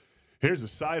TikTok, here's a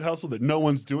side hustle that no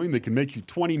one's doing that can make you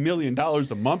 $20 million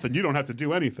a month and you don't have to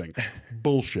do anything.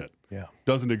 Bullshit. Yeah.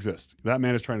 Doesn't exist. That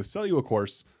man is trying to sell you a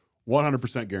course,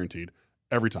 100% guaranteed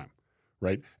every time,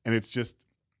 right? And it's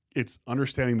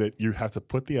understanding that you have to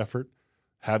put the effort,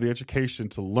 have the education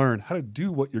to learn how to do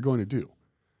what you're going to do.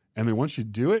 And then once you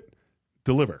do it,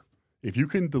 deliver. If you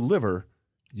can deliver,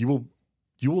 you will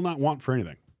not want for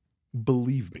anything.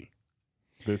 Believe me.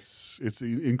 It's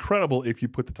incredible if you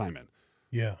put the time in.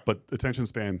 Yeah. But attention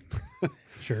span,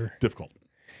 sure. difficult.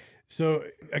 So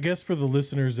I guess for the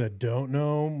listeners that don't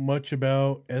know much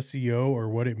about SEO or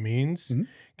what it means,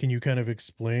 can you kind of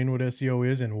explain what SEO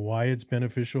is and why it's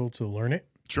beneficial to learn it?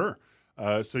 Sure.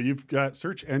 So you've got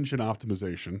search engine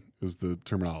optimization is the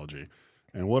terminology.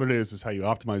 And what it is how you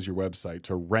optimize your website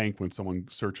to rank when someone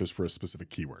searches for a specific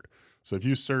keyword. So if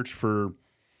you search for,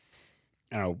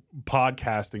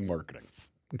 podcasting marketing,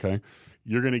 okay,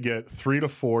 you're going to get 3 to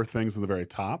 4 things at the very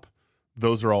top.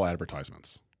 Those are all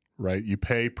advertisements, right? You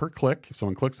pay per click. If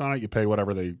someone clicks on it, you pay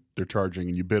whatever they're charging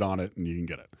and you bid on it and you can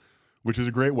get it, which is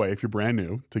a great way if you're brand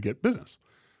new to get business.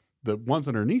 The ones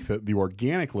underneath it, the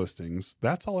organic listings,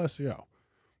 that's all SEO.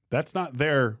 That's not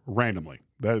there randomly.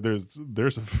 There's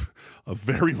a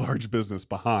very large business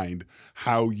behind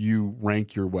how you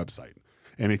rank your website.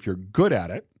 And if you're good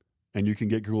at it and you can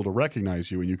get Google to recognize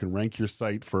you and you can rank your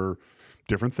site for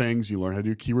different things, you learn how to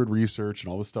do keyword research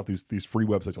and all this stuff these free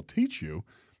websites will teach you.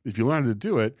 If you learn how to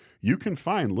do it, you can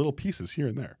find little pieces here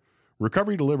and there.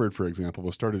 Recovery Delivered, for example,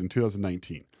 was started in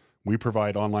 2019. We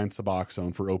provide online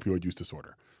Suboxone for opioid use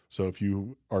disorder. So if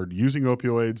you are using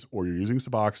opioids or you're using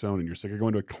Suboxone and you're sick of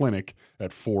going to a clinic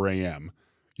at 4 a.m.,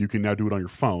 you can now do it on your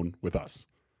phone with us.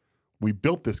 We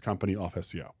built this company off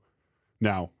SEO.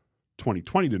 Now,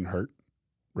 2020 didn't hurt,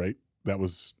 right? That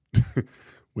was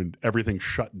when everything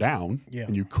shut down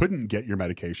and you couldn't get your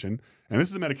medication. And this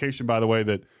is a medication, by the way,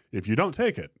 that if you don't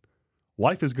take it,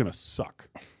 life is going to suck.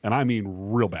 And I mean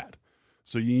real bad.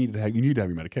 So you need to have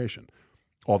your medication.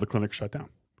 All the clinics shut down.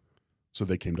 So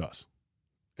they came to us.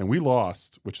 And we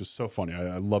lost, which is so funny.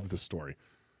 I love this story.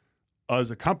 As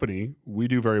a company, we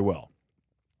do very well.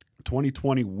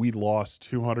 2020, we lost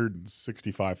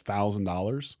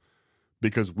 $265,000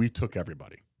 because we took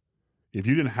everybody. If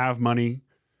you didn't have money,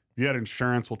 if you had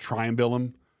insurance, we'll try and bill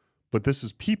them. But this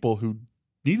is people who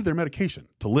needed their medication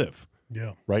to live,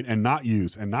 right? And not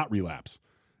use and not relapse.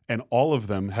 And all of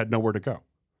them had nowhere to go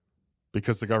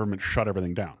because the government shut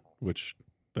everything down, which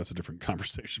that's a different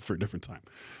conversation for a different time.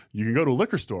 You can go to a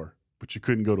liquor store, but you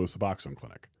couldn't go to a Suboxone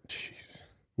clinic. Jeez.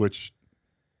 Which,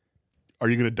 are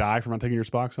you going to die from not taking your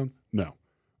Suboxone? No.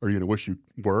 Are you going to wish you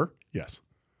were? Yes.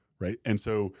 Right? And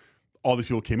so all these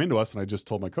people came into us, and I just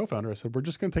told my co-founder, I said, we're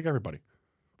just going to take everybody.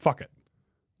 Fuck it.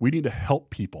 We need to help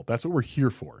people. That's what we're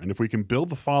here for. And if we can build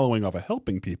the following of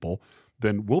helping people,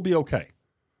 then we'll be okay.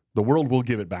 The world will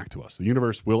give it back to us. The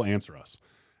universe will answer us.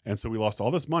 And so we lost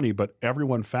all this money, but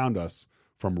everyone found us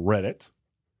from Reddit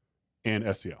and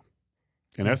SEO.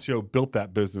 And SEO built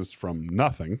that business from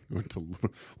nothing to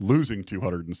losing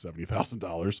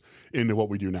 $270,000 into what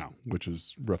we do now, which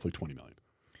is roughly $20 million.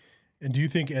 And do you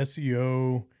think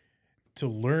SEO, to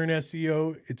learn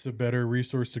SEO, it's a better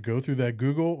resource to go through that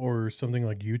Google or something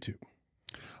like YouTube?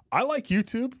 I like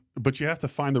YouTube, but you have to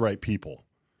find the right people,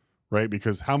 right?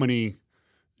 Because how many,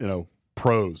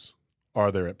 pros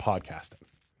are there at podcasting?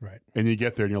 Right. And you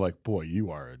get there and you're like, boy, you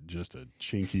are just a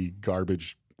chinky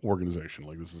garbage organization.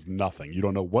 Like, this is nothing. You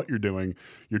don't know what you're doing.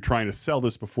 You're trying to sell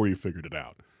this before you figured it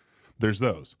out. There's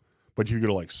those. But you go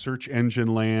to like search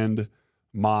engine land,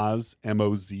 Moz,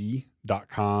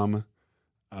 MOZ.com.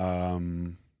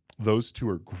 Those two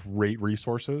are great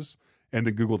resources. And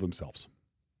then Google themselves.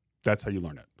 That's how you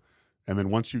learn it. And then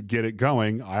once you get it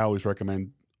going, I always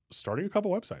recommend starting a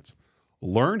couple websites.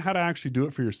 Learn how to actually do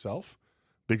it for yourself,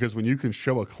 because when you can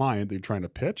show a client that you're trying to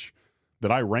pitch that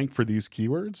I rank for these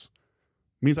keywords,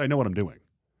 means I know what I'm doing.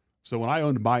 So when I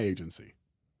owned my agency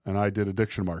and I did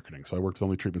addiction marketing, so I worked with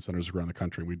only treatment centers around the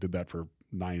country, and we did that for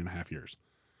 9.5 years.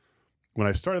 When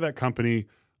I started that company,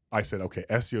 I said, okay,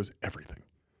 SEO is everything.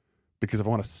 Because if I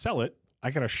want to sell it, I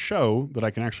got to show that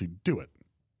I can actually do it.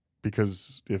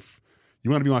 Because if you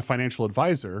want to be my financial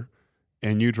advisor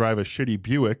and you drive a shitty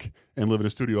Buick and live in a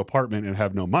studio apartment and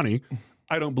have no money,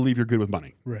 I don't believe you're good with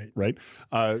money. Right. Right.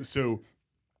 So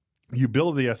you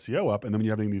build the SEO up, and then when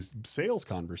you're having these sales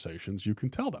conversations, you can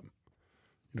tell them,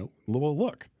 well,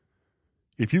 look,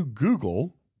 if you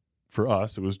Google, for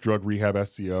us, it was drug rehab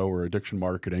SEO or addiction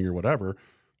marketing or whatever,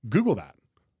 Google that.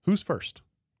 Who's first?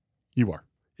 You are.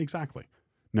 Exactly.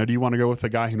 Now, do you want to go with the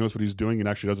guy who knows what he's doing and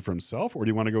actually does it for himself? Or do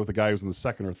you want to go with the guy who's on the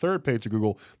second or third page of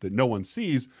Google that no one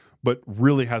sees, but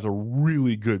really has a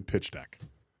really good pitch deck?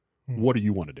 What do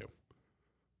you want to do?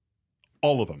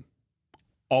 All of them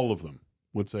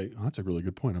would say, oh, that's a really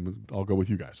good point. I'll go with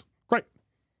you guys. Great.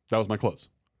 That was my close.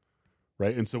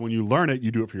 Right. And so when you learn it,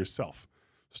 you do it for yourself.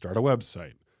 Start a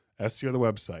website, SEO the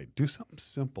website, do something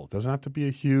simple. It doesn't have to be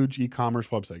a huge e-commerce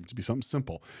website. It can be something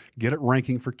simple. Get it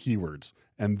ranking for keywords.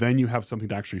 And then you have something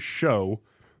to actually show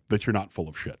that you're not full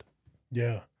of shit.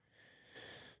 Yeah.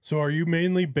 So are you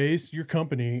mainly based, your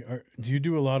company, do you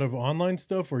do a lot of online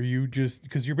stuff, or you just,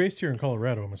 because you're based here in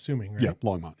Colorado, I'm assuming, right? Yeah,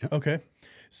 Longmont. Yeah. Okay.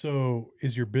 So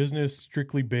is your business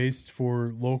strictly based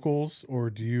for locals,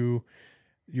 or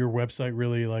your website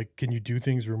really, like, can you do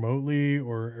things remotely,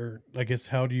 or I guess,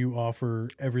 how do you offer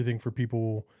everything for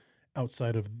people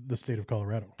outside of the state of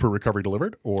Colorado? For Recovery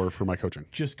Delivered or for my coaching?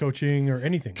 Just coaching or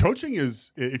anything. Coaching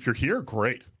is, if you're here,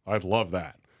 great. I'd love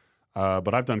that.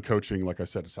 But I've done coaching, like I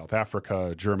said, in South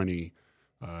Africa, Germany,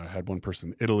 had one person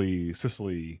in Italy,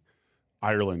 Sicily,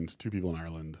 Ireland, 2 people in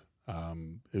Ireland.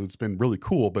 It's been really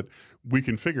cool, but we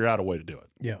can figure out a way to do it.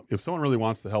 Yeah. If someone really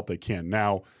wants the help, they can.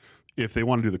 Now, if they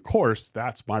want to do the course,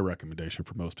 that's my recommendation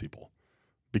for most people,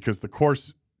 because the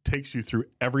course takes you through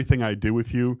everything I do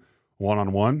with you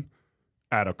one-on-one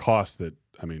at a cost that,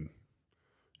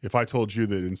 if I told you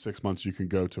that in 6 months you can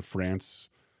go to France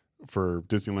for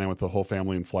Disneyland with the whole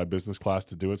family and fly business class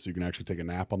to do it, so you can actually take a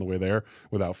nap on the way there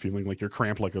without feeling like you're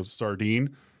cramped like a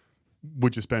sardine,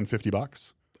 would you spend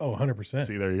 $50? Oh, 100%.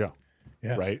 See, there you go.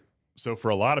 Yeah. Right? So for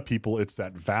a lot of people, it's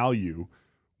that value.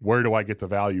 Where do I get the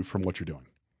value from what you're doing?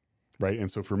 Right?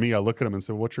 And so for me, I look at them and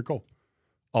say, what's your goal?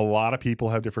 A lot of people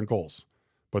have different goals,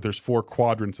 but there's 4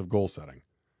 quadrants of goal setting,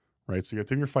 right? So you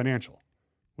got your financial,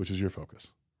 which is your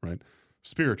focus, right?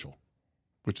 Spiritual,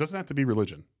 which doesn't have to be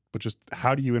religion, but just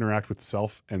how do you interact with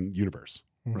self and universe,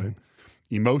 right?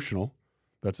 Emotional,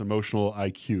 that's emotional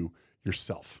IQ,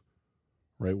 yourself,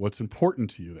 right? What's important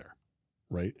to you there,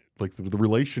 right? Like the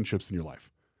relationships in your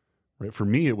life, right? For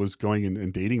me, it was going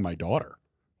and dating my daughter,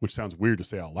 which sounds weird to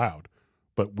say out loud,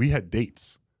 but we had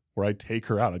dates where I'd take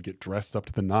her out. I'd get dressed up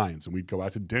to the nines and we'd go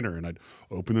out to dinner, and I'd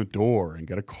open the door and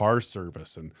get a car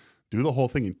service and do the whole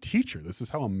thing and teach her, this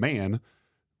is how a man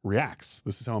reacts.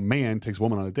 This is how a man takes a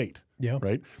woman on a date. Yeah.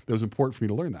 Right. That was important for me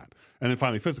to learn that. And then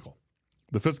finally,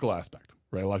 the physical aspect,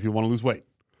 right? A lot of people want to lose weight,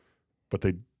 but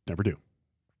they never do,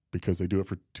 because they do it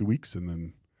for 2 weeks and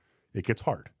then it gets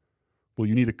hard. Well,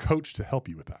 you need a coach to help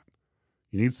you with that.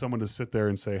 You need someone to sit there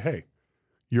and say, hey,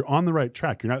 you're on the right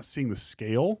track. You're not seeing the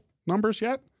scale numbers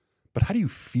yet, but how do you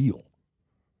feel?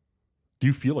 Do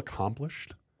you feel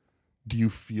accomplished? Do you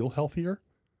feel healthier?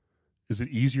 Is it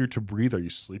easier to breathe? Are you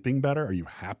sleeping better? Are you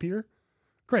happier?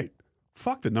 Great.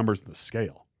 Fuck the numbers in the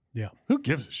scale. Yeah. Who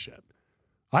gives a shit?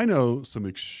 I know some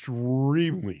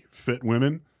extremely fit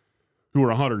women who are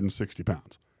 160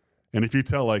 pounds. And if you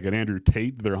tell like an Andrew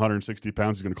Tate that they're 160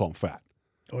 pounds, he's going to call them fat.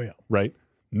 Oh, yeah. Right?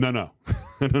 No.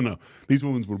 No. These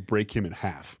women would break him in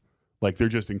half. Like, they're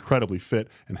just incredibly fit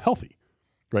and healthy.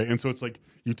 Right? And so it's like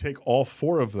you take all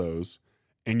 4 of those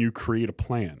and you create a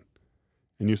plan.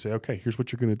 And you say, okay, here's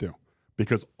what you're going to do.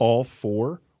 Because all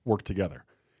 4 work together.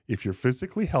 If you're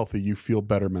physically healthy, you feel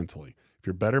better mentally. If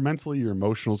you're better mentally, your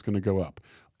emotional is going to go up.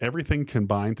 Everything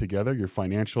combined together, your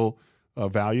financial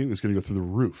value is going to go through the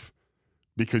roof,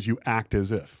 because you act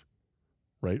as if,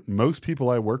 right? Most people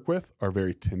I work with are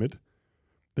very timid.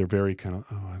 They're very kind of,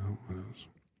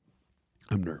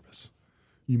 I'm nervous.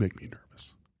 You make me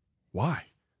nervous. Why?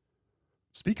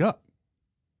 Speak up.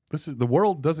 The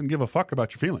world doesn't give a fuck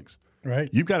about your feelings. Right.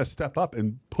 You've got to step up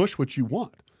and push what you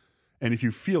want. And if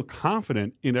you feel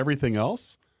confident in everything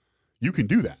else, you can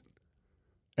do that.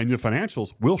 And your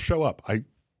financials will show up. I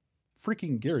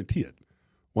freaking guarantee it.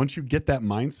 Once you get that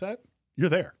mindset, you're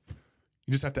there.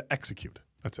 You just have to execute.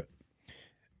 That's it.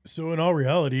 So in all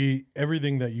reality,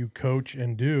 everything that you coach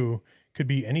and do could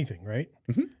be anything, right?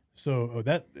 Mm-hmm. So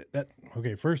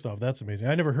okay, first off, that's amazing.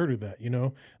 I never heard of that,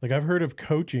 Like I've heard of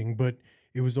coaching, but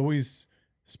it was always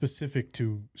specific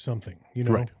to something,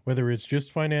 Right. Whether it's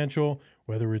just financial,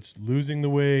 whether it's losing the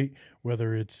weight,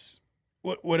 whether it's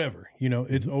whatever,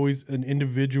 it's always an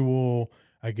individual,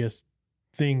 I guess,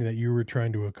 thing that you were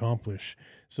trying to accomplish.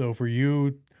 So for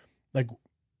you, like,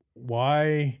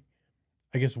 why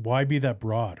be that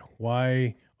broad?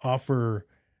 Why offer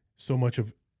so much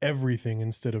of everything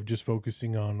instead of just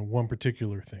focusing on one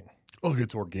particular thing? Oh,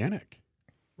 it's organic,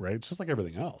 right? It's just like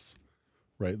everything else,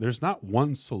 right? There's not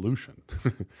one solution.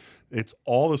 It's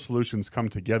all the solutions come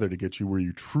together to get you where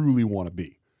you truly want to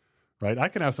be, right? I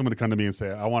can have someone to come to me and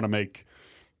say, I want to make,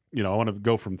 I want to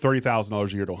go from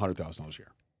 $30,000 a year to $100,000 a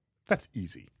year. That's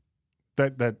easy.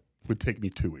 That would take me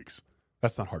 2 weeks.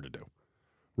 That's not hard to do,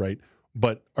 right?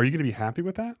 But are you going to be happy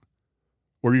with that?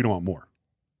 Or are you going to want more?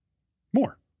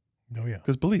 More. Oh, yeah.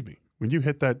 Because believe me, when you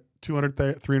hit that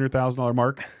 $200,000, $300,000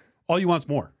 mark, all you want's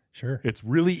more. Sure. It's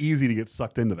really easy to get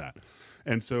sucked into that.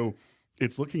 And so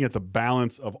it's looking at the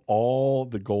balance of all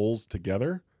the goals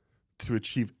together to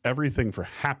achieve everything for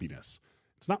happiness.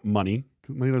 It's not money.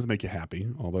 'Cause money doesn't make you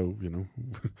happy, although,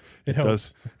 It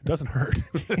helps. it doesn't hurt.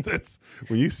 It's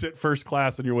when you sit first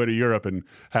class on your way to Europe and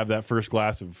have that first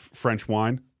glass of French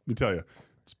wine, let me tell you,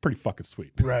 it's pretty fucking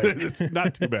sweet. Right. It's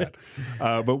not too bad.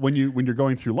 But when you're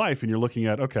going through life and you're looking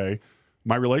at, okay,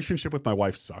 my relationship with my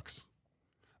wife sucks.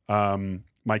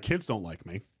 My kids don't like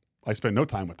me. I spend no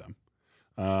time with them.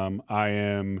 I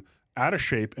am out of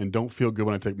shape and don't feel good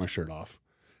when I take my shirt off.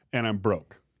 And I'm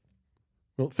broke.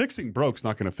 Well, fixing broke's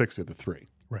not going to fix it to 3.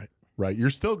 Right. Right? You're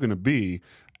still going to be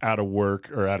out of work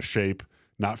or out of shape,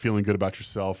 not feeling good about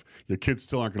yourself. Your kids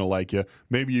still aren't going to like you.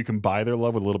 Maybe you can buy their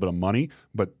love with a little bit of money,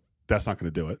 but that's not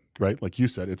going to do it, right? Like you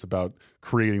said, it's about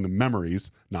creating the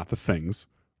memories, not the things,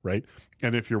 right?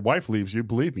 And if your wife leaves you,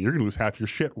 believe me, you're going to lose half your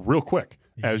shit real quick,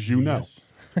 as you know. Yes.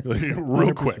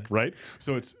 Real quick, right?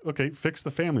 So it's, okay, fix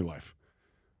the family life.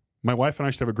 My wife and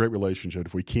I should have a great relationship.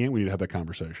 If we can't, we need to have that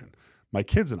conversation. My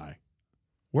kids and I,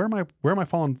 where am I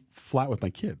falling flat with my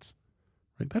kids?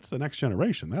 Right? That's the next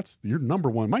generation. That's your number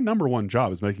one. My number one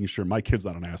job is making sure my kid's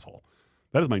not an asshole.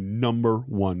 That is my number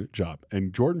one job.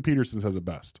 And Jordan Peterson says it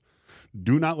best.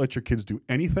 Do not let your kids do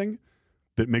anything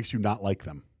that makes you not like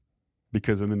them,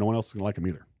 because then no one else is going to like them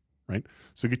either, right?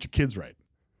 So get your kids right.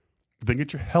 Then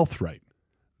get your health right.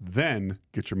 Then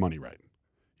get your money right.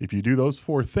 If you do those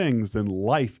 4 things, then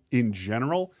life in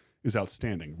general is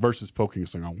outstanding versus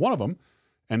focusing on one of them.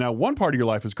 And now one part of your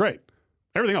life is great.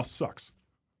 Everything else sucks.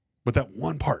 But that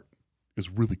one part is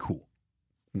really cool.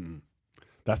 Mm-mm.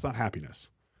 That's not happiness.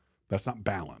 That's not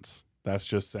balance. That's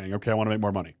just saying, okay, I want to make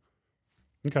more money.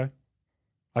 Okay.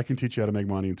 I can teach you how to make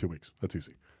money in 2 weeks. That's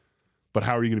easy. But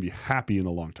how are you going to be happy in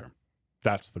the long term?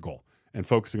 That's the goal. And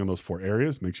focusing on those 4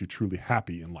 areas makes you truly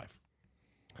happy in life.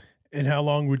 And how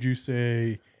long would you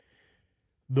say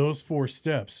those 4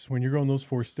 steps, when you're going those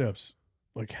 4 steps,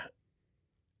 like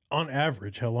on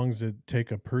average, how long does it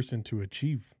take a person to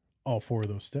achieve all 4 of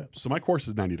those steps? So my course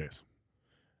is 90 days.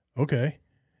 Okay.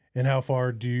 And how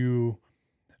far do you,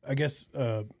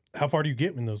 how far do you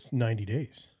get in those 90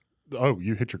 days? Oh,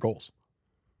 you hit your goals.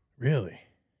 Really?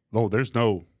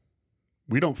 Oh,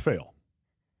 we don't fail.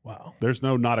 Wow. There's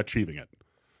no not achieving it.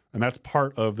 And that's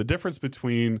part of the difference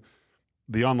between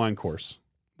the online course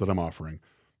that I'm offering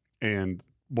and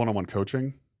one-on-one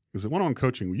coaching. Is that one-on-one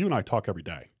coaching, you and I talk every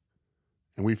day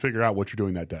and we figure out what you're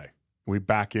doing that day. We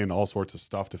back in all sorts of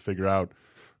stuff to figure out,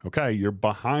 okay, you're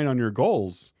behind on your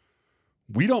goals.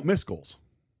 We don't miss goals.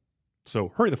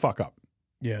 So hurry the fuck up.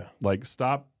 Yeah. Like,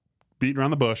 stop beating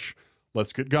around the bush.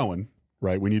 Let's get going,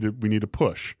 right? We need to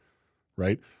push,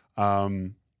 right?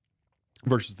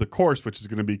 Versus the course, which is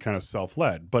going to be kind of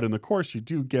self-led. But in the course, you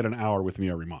do get an hour with me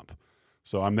every month.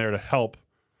 So I'm there to help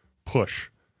push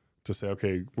to say,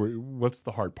 okay, what's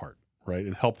the hard part, right?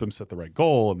 And help them set the right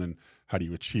goal, and then how do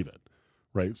you achieve it,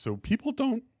 right? So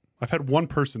I've had one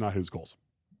person not hit his goals.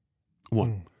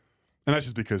 One. And that's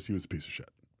just because he was a piece of shit.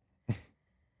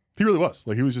 He really was.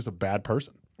 Like, he was just a bad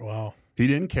person. Wow. He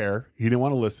didn't care. He didn't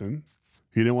want to listen.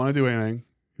 He didn't want to do anything.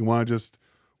 He wanted to just,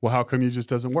 well, how come you just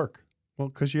doesn't work? Well,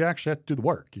 because you actually have to do the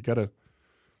work. You gotta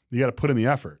put in the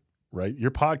effort, right? Your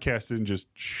podcast didn't just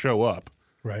show up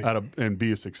Right. and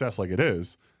be a success like it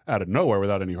is out of nowhere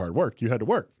without any hard work. You had to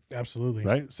work, Absolutely.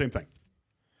 right? Same thing.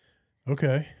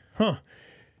 Okay. Huh.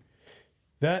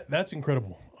 That's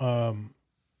incredible.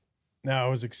 Now I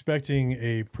was expecting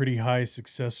a pretty high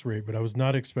success rate, but I was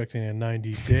not expecting a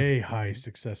 90-day high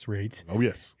success rate. Oh,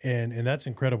 yes. And that's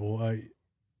incredible.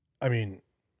 I mean,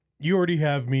 you already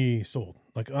have me sold.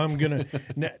 Like I'm gonna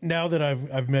now that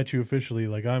I've met you officially,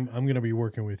 like I'm gonna be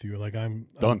working with you. Like I'm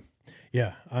Done.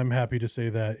 Yeah, I'm happy to say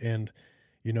that. And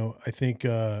you know, I think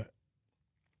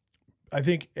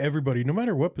everybody, no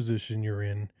matter what position you're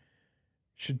in,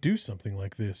 should do something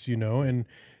like this. You know, and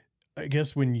I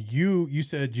guess when you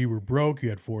said you were broke, you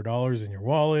had $4 in your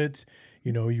wallet,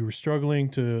 you know, you were struggling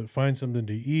to find something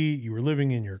to eat, you were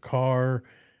living in your car.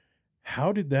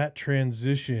 How did that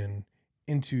transition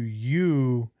into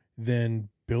you then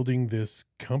building this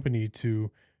company to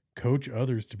coach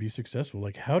others to be successful?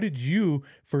 Like, how did you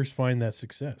first find that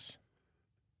success?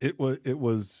 It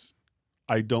was,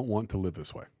 I don't want to live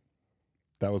this way.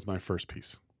 That was my first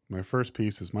piece. My first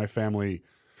piece is my family.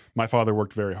 My father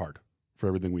worked very hard for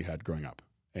everything we had growing up.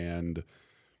 And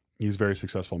he's a very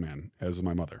successful man, as is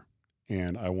my mother.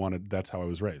 And that's how I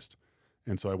was raised.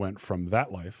 And so I went from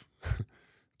that life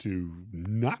to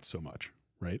not so much,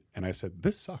 right? And I said,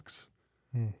 this sucks.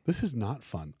 This is not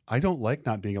fun. I don't like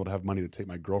not being able to have money to take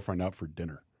my girlfriend out for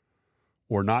dinner,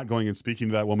 or not going and speaking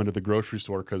to that woman at the grocery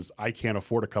store because I can't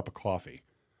afford a cup of coffee,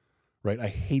 right? I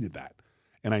hated that.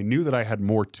 And I knew that I had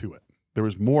more to it. There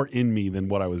was more in me than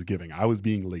what I was giving. I was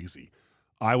being lazy.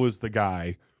 I was the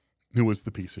guy who was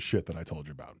the piece of shit that I told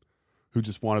you about, who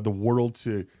just wanted the world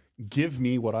to give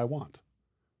me what I want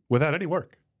without any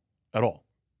work at all.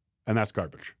 And that's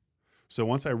garbage. So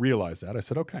once I realized that, I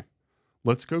said, okay,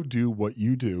 let's go do what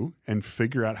you do and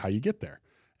figure out how you get there.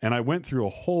 And I went through a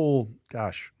whole,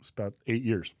 it's about 8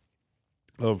 years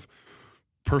of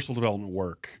personal development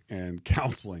work and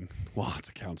counseling, lots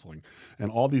of counseling, and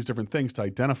all these different things to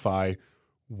identify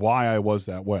why I was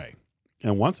that way.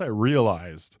 And once I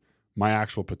realized my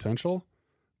actual potential,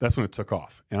 that's when it took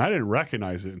off. And I didn't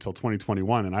recognize it until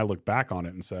 2021. And I looked back on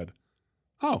it and said,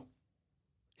 oh,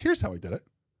 here's how I did it.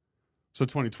 So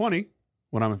 2020,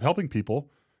 when I'm helping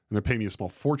people and they're paying me a small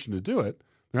fortune to do it,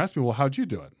 they're asking me, well, how'd you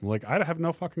do it? I'm like, I have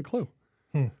no fucking clue.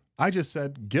 I just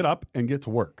said, get up and get to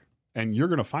work. And you're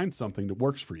going to find something that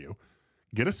works for you.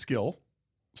 Get a skill.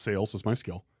 Sales was my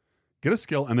skill. Get a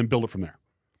skill and then build it from there.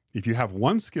 If you have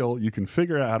one skill, you can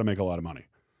figure out how to make a lot of money.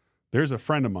 There's a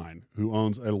friend of mine who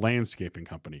owns a landscaping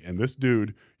company, and this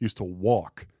dude used to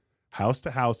walk house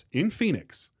to house in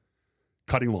Phoenix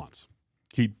cutting lawns.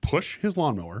 He'd push his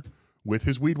lawnmower with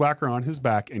his weed whacker on his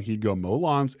back, and he'd go mow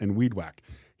lawns and weed whack.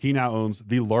 He now owns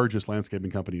the largest landscaping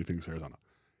company in Phoenix, Arizona.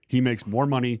 He makes more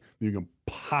money than you can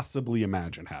possibly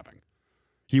imagine having.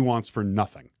 He wants for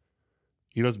nothing.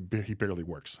 He barely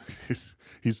works.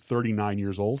 He's 39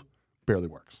 years old. Barely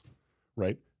works,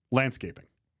 right? Landscaping,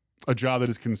 a job that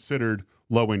is considered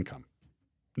low income.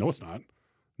 No, it's not.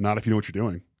 Not if you know what you're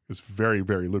doing. It's very,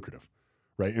 very lucrative,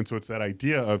 right? And so it's that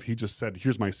idea of, he just said,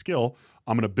 here's my skill.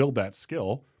 I'm going to build that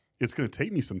skill. It's going to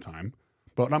take me some time,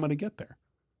 but I'm going to get there,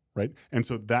 right? And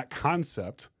so that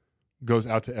concept goes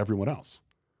out to everyone else,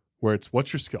 where it's,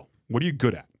 what's your skill? What are you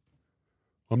good at?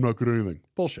 I'm not good at anything.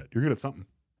 Bullshit. You're good at something.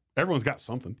 Everyone's got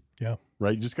something. Yeah.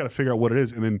 Right? You just got to figure out what it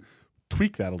is and then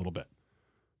tweak that a little bit.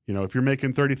 You know, if you're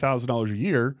making $30,000 a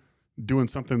year doing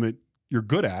something that you're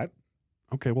good at,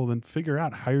 okay, well then figure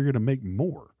out how you're going to make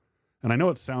more. And I know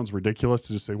it sounds ridiculous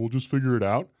to just say, well, just figure it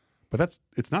out, but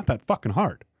it's not that fucking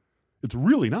hard. It's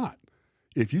really not.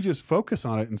 If you just focus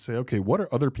on it and say, okay, what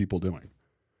are other people doing?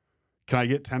 Can I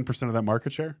get 10% of that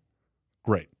market share?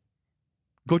 Great.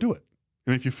 Go do it.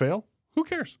 And if you fail, who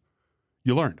cares?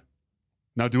 You learned.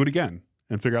 Now do it again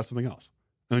and figure out something else.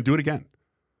 And then do it again.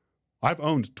 I've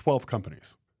owned 12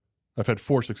 companies. I've had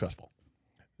 4 successful.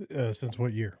 Since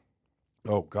what year?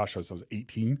 Oh, gosh, I was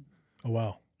 18. Oh,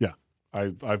 wow. Yeah.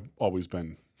 I've always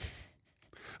been,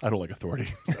 I don't like authority.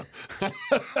 So.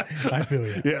 I feel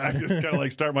you. Yeah, I just kind of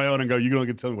like start my own and go, you don't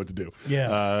get to tell me what to do.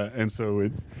 Yeah. And so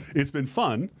it's been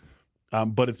fun,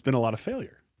 but it's been a lot of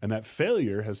failure. And that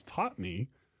failure has taught me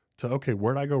to, okay,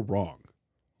 where did I go wrong?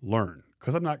 Learn.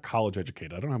 Because I'm not college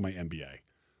educated. I don't have my MBA.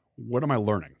 What am I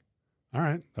learning? All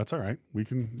right, that's all right. We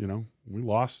can, we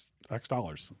lost X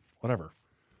dollars, whatever.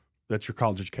 That's your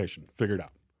college education. Figure it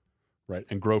out, right?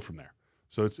 And grow from there.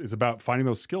 So it's about finding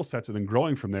those skill sets and then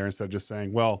growing from there instead of just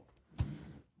saying, well,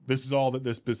 this is all that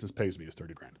this business pays me is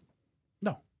 30 grand.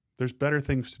 No, there's better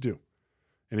things to do.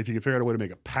 And if you can figure out a way to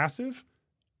make it passive,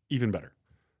 even better.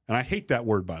 And I hate that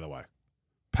word, by the way,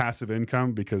 passive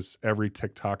income, because every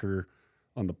TikToker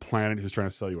on the planet who's trying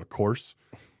to sell you a course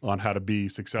on how to be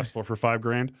successful for $5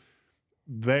 grand,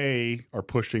 they are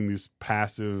pushing these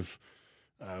passive,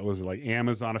 like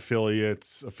Amazon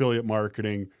affiliates, affiliate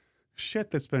marketing,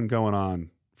 shit that's been going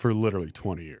on for literally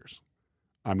 20 years.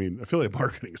 I mean, affiliate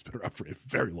marketing has been around for a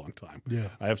very long time. Yeah.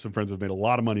 I have some friends that have made a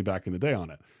lot of money back in the day on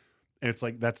it. And it's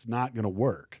like, that's not going to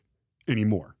work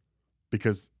anymore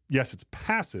because, yes, it's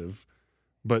passive,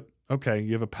 but okay,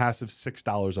 you have a passive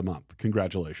 $6 a month.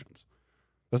 Congratulations.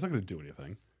 That's not going to do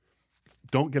anything.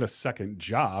 Don't get a second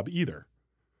job either.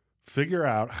 Figure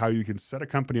out how you can set a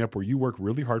company up where you work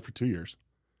really hard for 2 years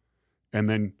and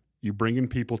then you bring in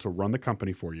people to run the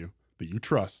company for you that you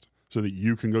trust so that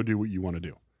you can go do what you want to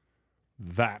do.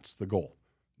 That's the goal.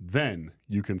 Then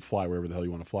you can fly wherever the hell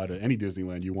you want to fly to any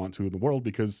Disneyland you want to in the world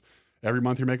because every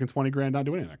month you're making 20 grand not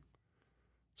doing anything.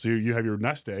 So you have your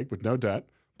nest egg with no debt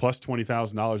plus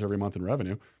 $20,000 every month in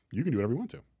revenue. You can do whatever you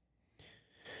want to.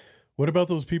 What about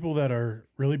those people that are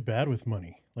really bad with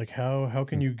money? Like how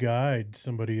can you guide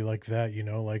somebody like that? You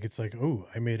know, like it's like, oh,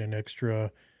 I made an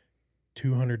extra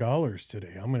 $200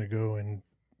 today. I'm going to go and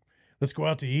let's go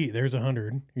out to eat. There's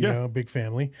 100, you know, big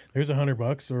family. There's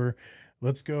 $100 or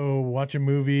let's go watch a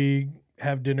movie,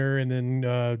 have dinner, and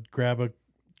then grab a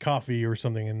coffee or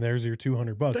something. And there's your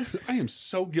 $200. I am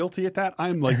so guilty at that.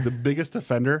 I'm like the biggest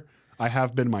offender I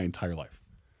have been my entire life.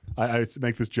 I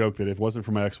make this joke that if it wasn't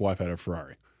for my ex-wife, I'd have a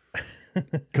Ferrari.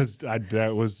 Because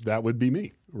that would be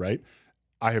me, right?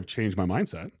 I have changed my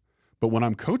mindset. But when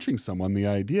I'm coaching someone, the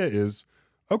idea is,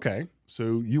 okay,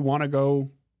 so you want to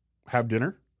go have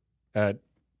dinner at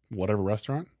whatever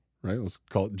restaurant, right? Let's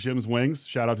call it Jim's Wings.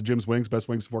 Shout out to Jim's Wings, best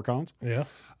wings in Fort Collins. Yeah.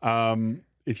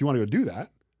 If you want to go do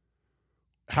that,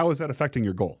 how is that affecting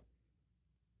your goal,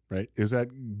 right? Is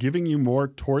that giving you more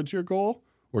towards your goal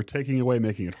or taking away,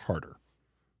 making it harder?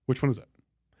 Which one is it?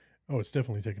 Oh, it's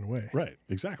definitely taken away. Right,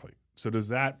 exactly. So does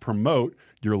that promote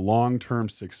your long-term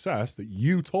success that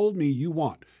you told me you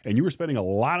want? And you were spending a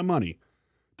lot of money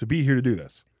to be here to do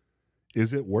this.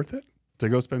 Is it worth it to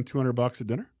go spend $200 at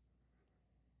dinner?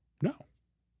 No.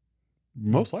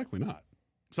 Most likely not.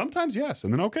 Sometimes yes.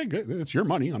 And then, okay, good. It's your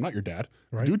money. I'm not your dad.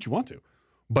 Right. Do what you want to.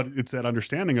 But it's that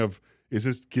understanding of, is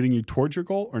this getting you towards your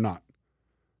goal or not?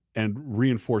 And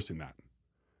reinforcing that.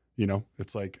 You know,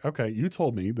 it's like, okay, you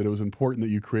told me that it was important that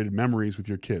you created memories with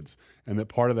your kids and that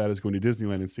part of that is going to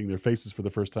Disneyland and seeing their faces for the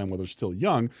first time while they're still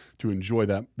young to enjoy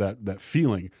that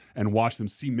feeling and watch them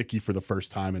see Mickey for the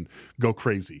first time and go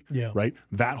crazy. Yeah. Right?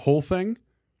 That whole thing.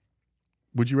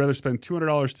 Would you rather spend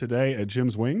 $200 today at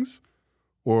Jim's Wings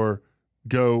or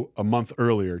go a month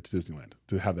earlier to Disneyland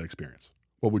to have that experience?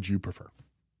 What would you prefer?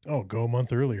 Oh, go a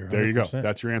month earlier. 100%. There you go.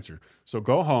 That's your answer. So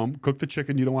go home, cook the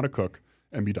chicken you don't want to cook,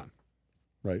 and be done.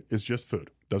 Right? It's just food.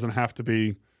 Doesn't have to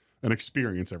be an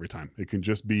experience every time. It can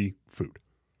just be food.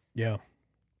 Yeah.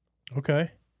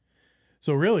 Okay.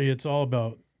 So really it's all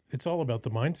about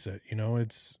the mindset, you know.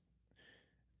 It's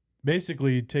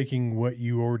basically taking what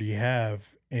you already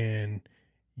have and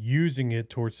using it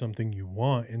towards something you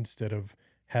want instead of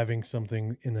having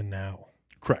something in the now.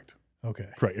 Correct. Okay.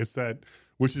 Correct. It's that,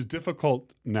 which is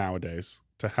difficult nowadays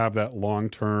to have that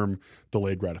long-term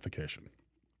delayed gratification.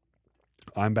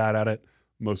 I'm bad at it.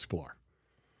 Most people are,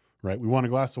 right? We want a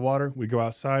glass of water. We go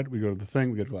outside. We go to the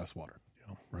thing. We get a glass of water,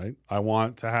 right? I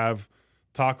want to have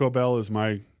Taco Bell as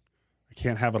I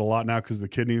can't have it a lot now because of the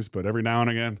kidneys, but every now and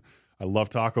again, I love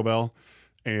Taco Bell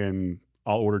and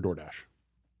I'll order DoorDash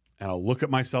and I'll look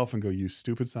at myself and go, you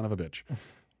stupid son of a bitch.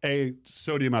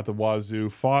 Sodium out the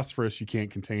wazoo, phosphorus, you can't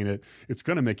contain it. It's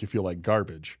going to make you feel like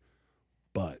garbage,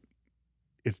 but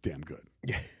it's damn good,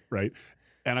 right?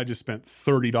 And I just spent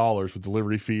 $30 with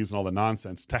delivery fees and all the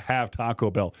nonsense to have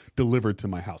Taco Bell delivered to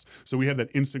my house. So we have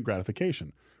that instant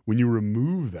gratification. When you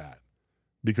remove that,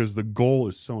 because the goal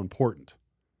is so important,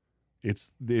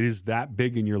 it is that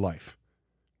big in your life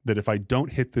that if I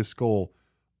don't hit this goal,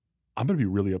 I'm going to be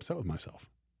really upset with myself,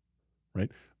 right?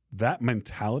 That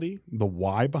mentality, the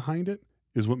why behind it,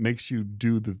 is what makes you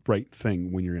do the right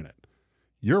thing when you're in it.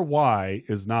 Your why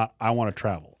is not, I want to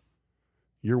travel.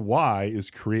 Your why is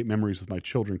create memories with my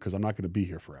children because I'm not going to be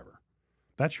here forever.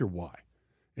 That's your why.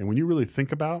 And when you really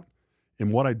think about,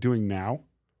 and what I'm doing now,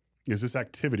 is this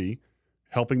activity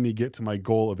helping me get to my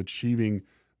goal of achieving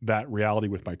that reality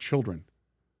with my children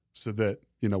so that,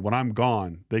 you know, when I'm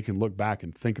gone, they can look back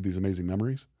and think of these amazing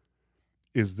memories?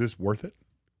 Is this worth it?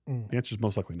 The answer is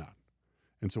most likely not.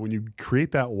 And so when you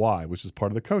create that why, which is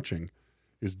part of the coaching,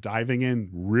 is diving in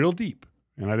real deep.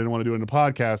 And I didn't want to do it in a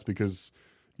podcast because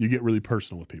you get really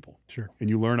personal with people. Sure. And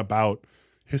you learn about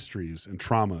histories and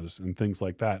traumas and things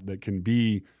like that that can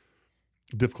be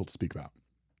difficult to speak about.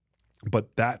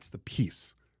 But that's the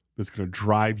piece that's going to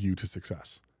drive you to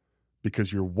success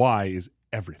because your why is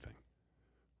everything,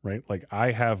 right? Like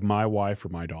I have my why for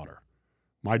my daughter.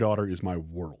 My daughter is my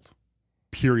world,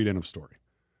 period, end of story.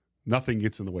 Nothing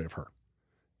gets in the way of her.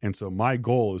 And so my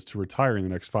goal is to retire in the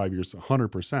next 5 years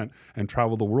 100% and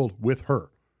travel the world with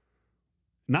her.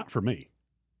 Not for me.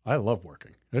 I love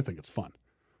working. I think it's fun.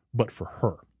 But for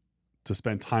her, to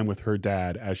spend time with her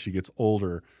dad as she gets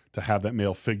older, to have that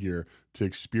male figure, to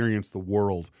experience the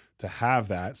world, to have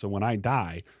that. So when I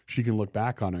die, she can look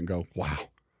back on it and go, wow,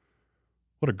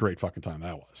 what a great fucking time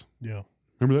that was. Yeah.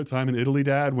 Remember that time in Italy,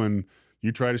 Dad, when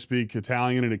you try to speak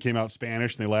Italian and it came out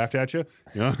Spanish and they laughed at you?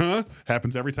 Uh-huh.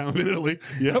 Happens every time I'm in Italy.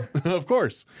 Yep, of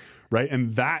course. Right?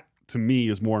 And that, to me,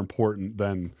 is more important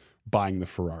than buying the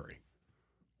Ferrari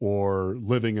or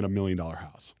living in $1 million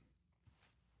house.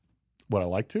 Would I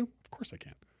like to? Of course I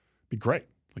can. Be great.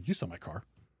 Like, you saw my car.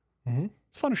 Mm-hmm.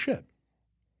 It's fun as shit.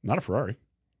 Not a Ferrari,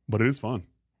 but it is fun.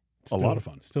 A lot of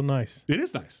fun. Still nice. It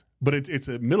is nice, but it's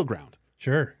a middle ground.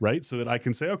 Sure. Right? So that I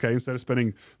can say, okay, instead of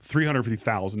spending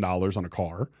 $350,000 on a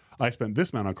car, I spent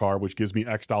this amount on a car, which gives me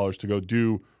X dollars to go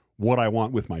do what I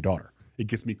want with my daughter. It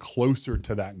gets me closer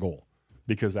to that goal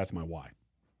because that's my why.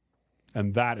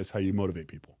 And that is how you motivate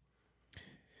people.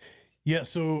 Yeah.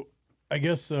 So I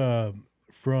guess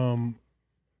from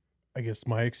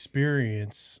my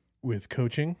experience with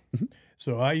coaching. Mm-hmm.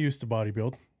 So I used to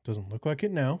bodybuild. Doesn't look like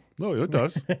it now. No, it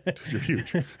does. You're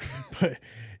huge. But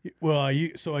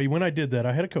when I did that,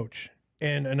 I had a coach,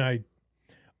 and I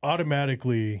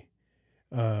automatically,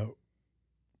 my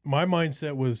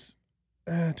mindset was,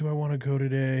 do I want to go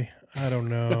today? I don't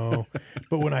know.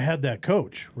 But when I had that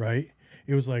coach, right,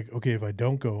 it was like, okay, if I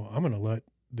don't go, I'm going to let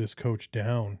this coach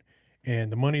down.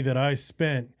 And the money that I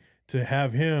spent to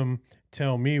have him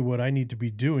tell me what I need to be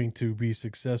doing to be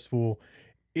successful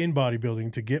in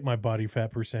bodybuilding, to get my body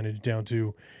fat percentage down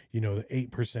to, the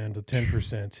 8%, the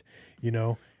 10%,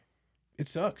 it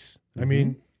sucks. Mm-hmm. I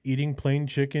mean, eating plain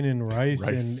chicken and rice.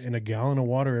 And a gallon of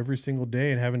water every single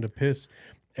day and having to piss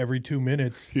every 2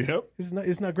 minutes. Yep. It's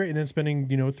not great. And then spending,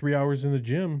 3 hours in the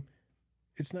gym.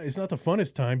 It's not the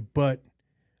funnest time, but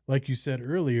like you said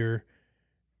earlier,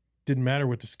 didn't matter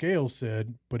what the scale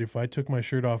said, but if I took my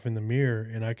shirt off in the mirror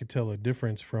and I could tell a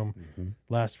difference from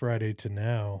last Friday to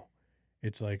now,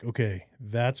 it's like, okay,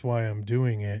 that's why I'm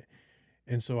doing it.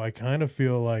 And so I kind of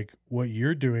feel like what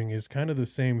you're doing is kind of the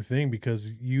same thing,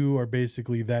 because you are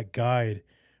basically that guide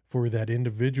for that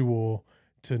individual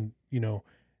to,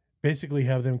 basically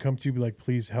have them come to you, be like,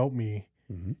 please help me.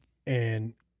 Mm-hmm.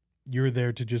 And you're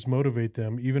there to just motivate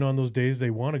them. Even on those days they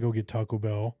want to go get Taco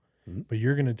Bell, but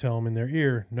you're going to tell them in their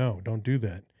ear, no, don't do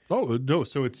that. Oh, no.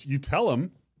 So you tell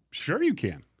them, sure you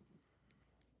can.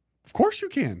 Of course you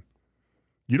can.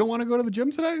 You don't want to go to the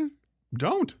gym today?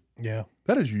 Don't. Yeah.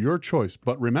 That is your choice.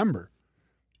 But remember,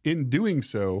 in doing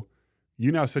so,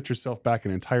 you now set yourself back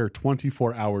an entire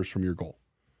 24 hours from your goal,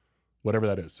 whatever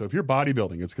that is. So if you're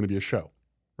bodybuilding, it's going to be a show,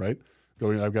 right?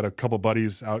 I've got a couple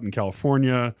buddies out in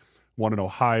California, one in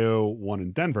Ohio, one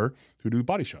in Denver, who do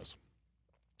body shows.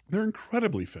 They're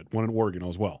incredibly fit, one in Oregon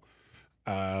as well.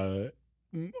 A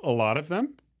lot of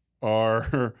them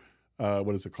are,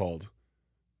 what is it called?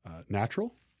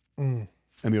 Natural. And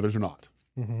the others are not.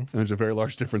 Mm-hmm. And there's a very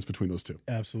large difference between those two.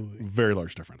 Absolutely. Very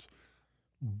large difference.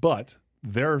 But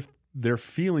their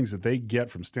feelings that they get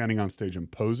from standing on stage and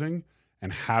posing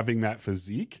and having that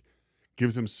physique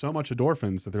gives them so much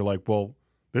endorphins that they're like, well,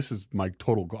 this is my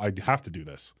total goal. I have to do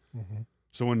this. Mm-hmm.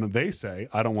 So when they say,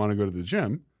 I don't want to go to the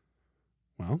gym,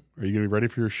 well, are you going to be ready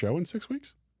for your show in 6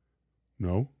 weeks?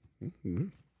 No. Mm-hmm.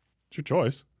 It's your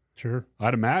choice. Sure.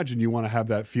 I'd imagine you want to have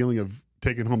that feeling of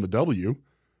taking home the W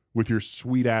with your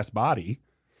sweet ass body,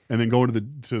 and then going to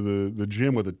the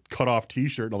gym with a cut off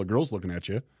t-shirt and all the girls looking at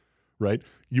you, right?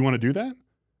 You want to do that?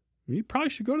 You probably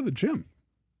should go to the gym,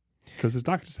 because it's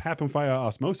not going to just happen via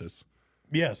osmosis.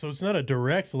 Yeah, so it's not a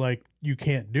direct like you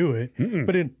can't do it,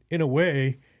 but in a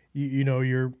way,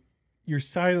 you're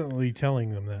silently telling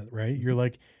them that, right? You're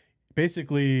like,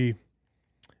 basically,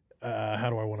 how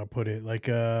do I want to put it? Like,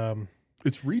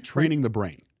 it's retraining the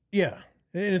brain. Yeah.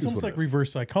 And it's almost like reverse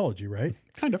psychology, right?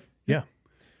 Kind of. Yeah.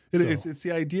 It's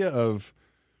the idea of,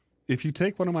 if you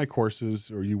take one of my courses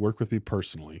or you work with me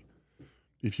personally,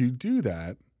 if you do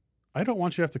that, I don't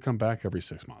want you to have to come back every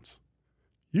 6 months.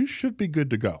 You should be good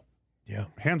to go. Yeah.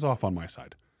 Hands off on my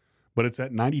side. But it's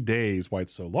at 90 days, why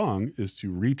it's so long, is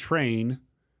to retrain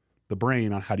the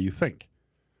brain on how do you think,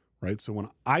 right? So when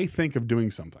I think of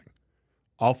doing something,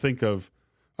 I'll think of,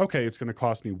 okay, it's going to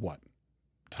cost me what?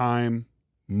 Time,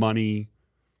 money,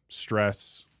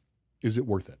 stress. Is it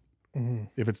worth it? Mm-hmm.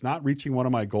 If it's not reaching one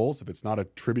of my goals, if it's not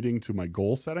attributing to my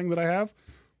goal setting that I have,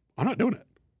 I'm not doing it.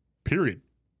 Period.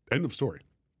 End of story.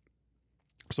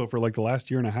 So for like the last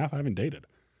year and a half, I haven't dated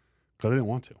because I didn't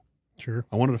want to. Sure.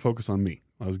 I wanted to focus on me.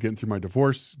 I was getting through my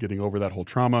divorce, getting over that whole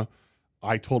trauma.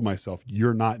 I told myself,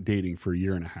 you're not dating for a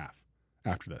year and a half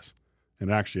after this. And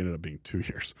it actually ended up being 2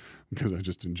 years because I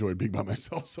just enjoyed being by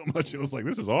myself so much. It was like,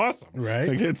 this is awesome. Right.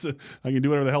 I can do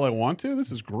whatever the hell I want to.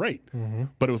 This is great.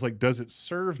 But it was like, does it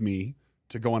serve me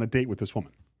to go on a date with this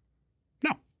woman?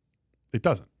 No, it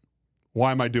doesn't.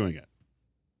 Why am I doing it?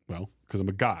 Well, because I'm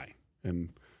a guy and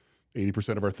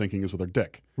 80% of our thinking is with our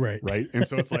dick. Right. Right. And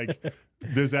so it's like,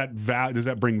 does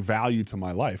that bring value to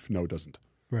my life? No, it doesn't.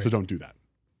 Right. So don't do that.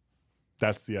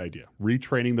 That's the idea.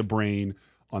 Retraining the brain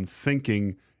on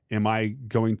thinking, am I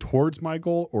going towards my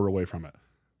goal or away from it?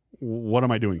 What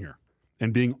am I doing here?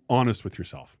 And being honest with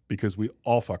yourself, because we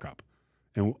all fuck up.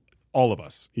 And all of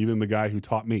us, even the guy who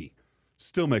taught me,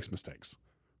 still makes mistakes,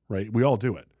 right? We all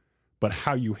do it. But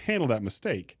how you handle that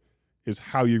mistake is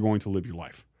how you're going to live your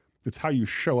life. It's how you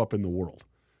show up in the world.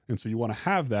 And so you want to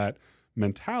have that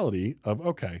mentality of,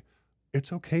 okay,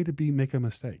 it's okay to make a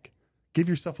mistake. Give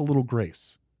yourself a little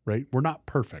grace, right? We're not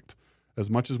perfect. As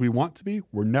much as we want to be,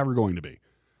 we're never going to be.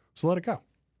 So let it go.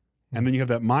 And then you have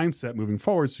that mindset moving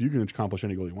forward so you can accomplish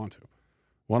any goal you want to.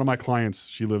 One of my clients,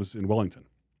 she lives in Wellington,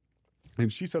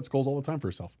 and she sets goals all the time for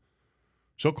herself.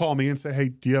 She'll call me and say, hey,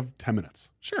 do you have 10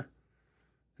 minutes? Sure.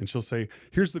 And she'll say,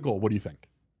 here's the goal. What do you think?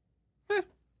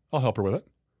 I'll help her with it.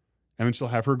 And then she'll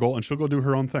have her goal and she'll go do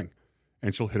her own thing.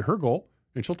 And she'll hit her goal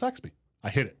and she'll text me. I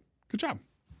hit it. Good job.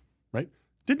 Right?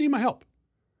 Didn't need my help.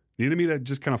 Needed me to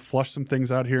just kind of flush some things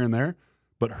out here and there.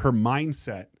 But her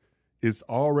mindset is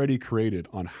already created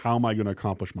on how am I going to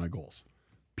accomplish my goals,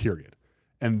 period.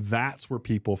 And that's where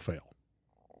people fail.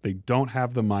 They don't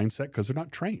have the mindset because they're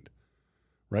not trained,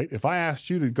 right? If I asked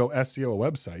you to go SEO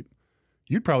a website,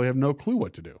 you'd probably have no clue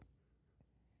what to do.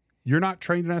 You're not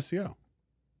trained in SEO.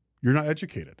 You're not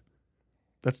educated.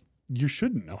 You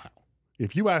shouldn't know how.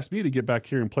 If you asked me to get back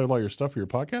here and play with all your stuff for your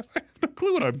podcast, I have no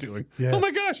clue what I'm doing. Yeah. Oh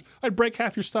my gosh, I'd break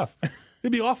half your stuff.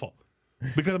 It'd be awful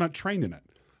because I'm not trained in it.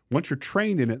 Once you're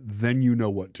trained in it, then you know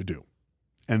what to do.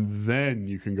 And then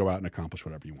you can go out and accomplish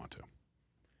whatever you want to.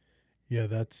 Yeah,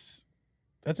 that's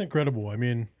incredible. I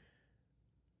mean,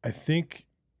 I think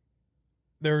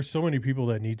there are so many people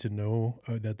that need to know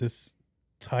that this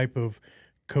type of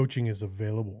coaching is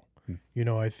available. You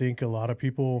know, I think a lot of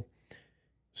people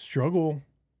struggle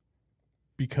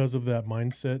because of that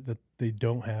mindset that they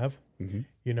don't have,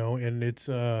 you know, and it's,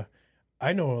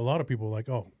 I know a lot of people like,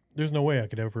 oh, there's no way I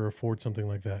could ever afford something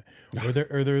like that.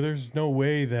 There's no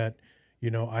way that, you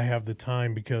know, I have the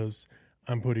time because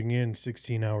I'm putting in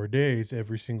 16-hour days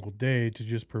every single day to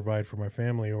just provide for my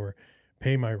family or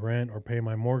pay my rent or pay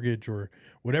my mortgage or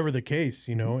whatever the case,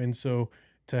 you know? And so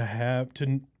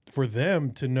for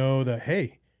them to know that,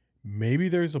 hey, maybe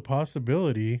there's a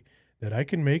possibility that I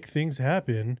can make things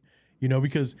happen, you know,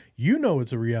 because you know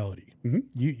it's a reality.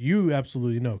 You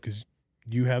absolutely know because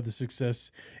you have the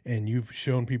success and you've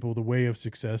shown people the way of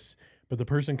success, but the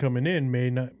person coming in may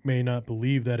not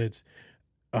believe that it's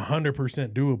 100%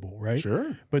 doable, right?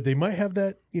 Sure. But they might have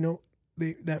that, you know,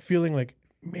 that feeling like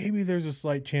maybe there's a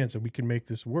slight chance that we can make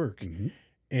this work.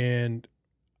 And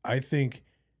I think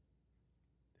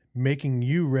making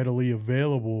you readily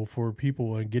available for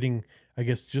people and getting, I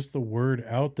guess, just the word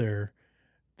out there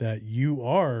that you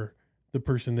are the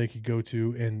person they could go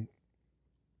to and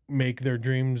make their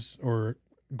dreams or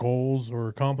goals or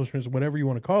accomplishments, whatever you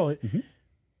want to call it,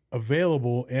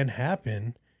 available and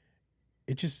happen.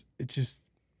 It just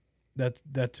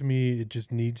that to me, it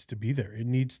just needs to be there. It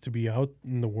needs to be out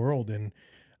in the world. And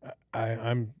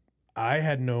I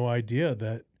had no idea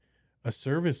that a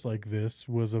service like this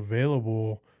was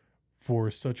available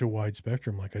for such a wide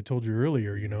spectrum. Like I told you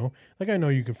earlier, you know, like I know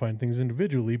you can find things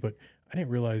individually, but I didn't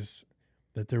realize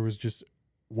that there was just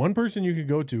one person you could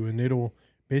go to and it'll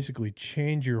basically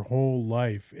change your whole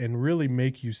life and really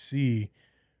make you see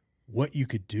what you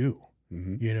could do,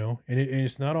 you know? And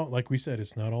it's not all, like we said,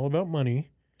 it's not all about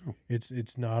money. Oh.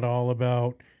 It's not all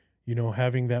about, you know,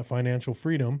 having that financial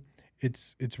freedom.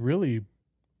 It's really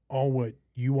all what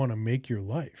you want to make your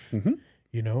life,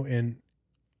 you know? And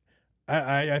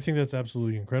I think that's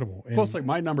absolutely incredible. And, well, it's like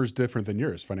my number is different than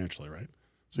yours financially, right?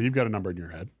 So you've got a number in your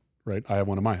head, right? I have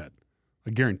one in my head. I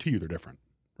guarantee you they're different,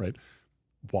 right?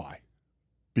 Why?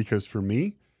 Because for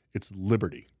me, it's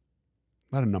liberty,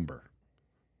 not a number.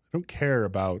 I don't care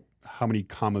about how many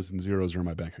commas and zeros are in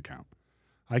my bank account.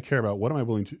 I care about what am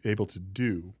I able to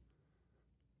do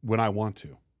when I want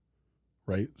to,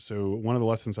 right? So one of the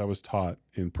lessons I was taught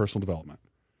in personal development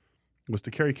was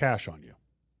to carry cash on you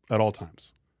at all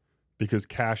times because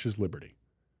cash is liberty.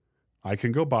 I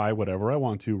can go buy whatever I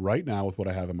want to right now with what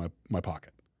I have in my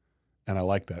pocket. And I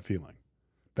like that feeling.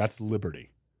 That's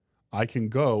liberty. I can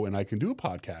go and I can do a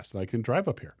podcast and I can drive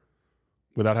up here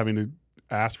without having to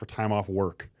ask for time off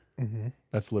work,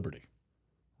 That's liberty,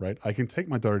 right? I can take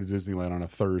my daughter to Disneyland on a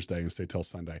Thursday and stay till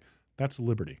Sunday. That's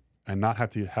liberty, and not have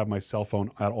to have my cell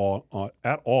phone at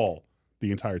all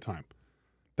the entire time.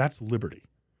 That's liberty,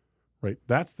 right?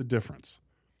 That's the difference.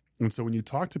 And so when you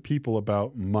talk to people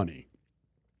about money,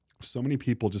 so many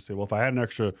people just say, well, if I had an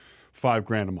extra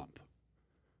 $5,000 a month,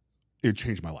 it'd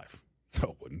change my life. No,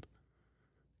 it wouldn't.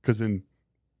 Because then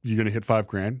you're going to hit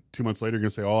 $5,000. 2 months later, you're going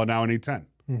to say, oh, now I need 10.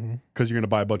 Because you're going to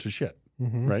buy a bunch of shit,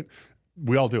 right?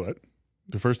 We all do it.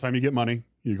 The first time you get money,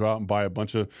 you go out and buy a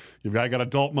bunch of, I got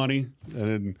adult money. And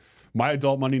then my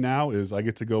adult money now is I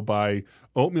get to go buy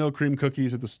oatmeal cream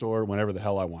cookies at the store whenever the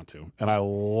hell I want to. And I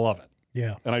love it.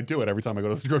 Yeah. And I do it every time I go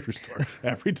to the grocery store.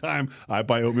 Every time I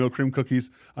buy oatmeal cream cookies,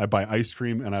 I buy ice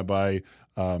cream, and I buy,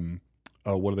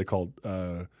 what are they called?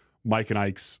 Mike and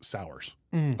Ike's sours.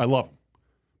 I love them.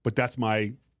 But that's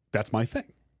my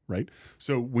thing, right?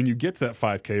 So when you get to that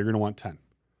 5K, you're going to want 10.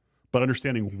 But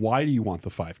understanding, why do you want the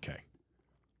 5K?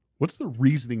 What's the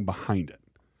reasoning behind it?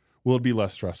 Will it be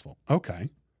less stressful? Okay.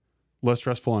 Less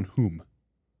stressful on whom?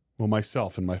 Well,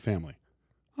 myself and my family.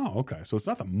 Oh, okay. So it's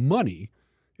not the money.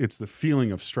 It's the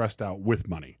feeling of stressed out with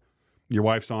money. Your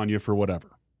wife's on you for whatever,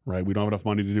 right? We don't have enough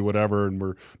money to do whatever, and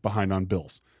we're behind on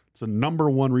bills. It's the number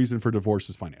one reason for divorce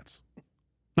is finance.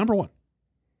 Number one.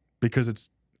 Because it's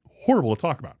horrible to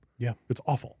talk about. Yeah. It's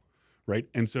awful, right?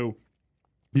 And so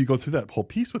you go through that whole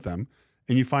piece with them,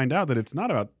 and you find out that it's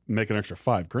not about making an extra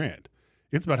 $5,000.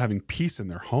 It's about having peace in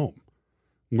their home,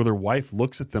 where their wife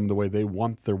looks at them the way they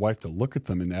want their wife to look at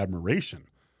them, in admiration,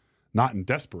 not in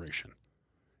desperation.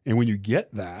 And when you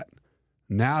get that,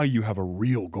 now you have a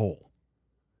real goal.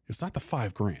 It's not the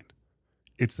 $5,000.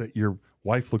 It's that your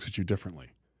wife looks at you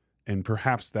differently. And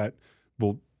perhaps that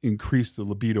will increase the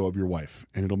libido of your wife,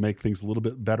 and it'll make things a little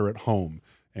bit better at home.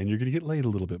 And you're going to get laid a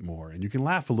little bit more, and you can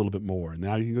laugh a little bit more. And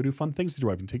now you can go do fun things with your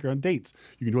wife and take her on dates.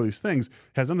 You can do all these things.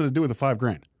 It has nothing to do with the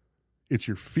 $5,000. It's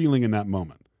your feeling in that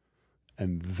moment.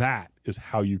 And that is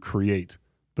how you create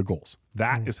the goals.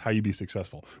 That is how you be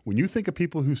successful. When you think of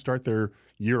people who start their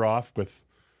year off with,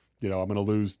 I'm going to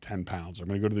lose 10 pounds, or I'm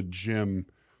going to go to the gym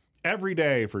every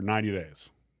day for 90 days.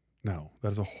 No, that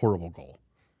is a horrible goal,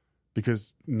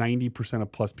 because 90%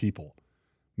 of plus people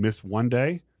miss one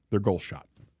day, their goal's shot.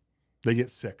 They get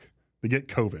sick. They get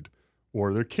COVID,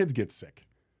 or their kids get sick.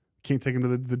 Can't take them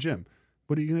to the gym.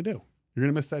 What are you going to do? You're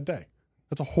going to miss that day.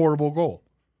 That's a horrible goal.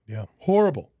 Yeah.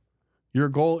 Horrible. Your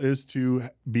goal is to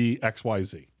be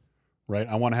XYZ, right?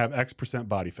 I want to have X%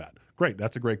 body fat. Great.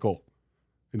 That's a great goal.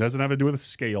 It doesn't have to do with a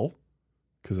scale,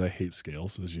 because I hate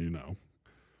scales, as you know.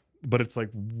 But it's like,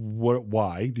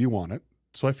 why do you want it?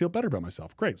 So I feel better about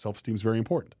myself. Great. Self-esteem is very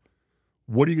important.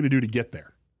 What are you going to do to get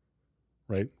there?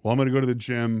 Right? Well, I'm going to go to the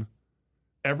gym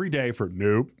every day for,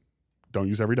 nope, don't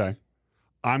use every day.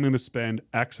 I'm going to spend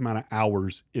X amount of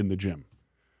hours in the gym.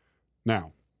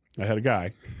 Now, I had a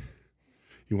guy,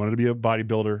 he wanted to be a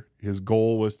bodybuilder. His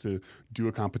goal was to do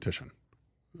a competition.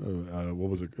 What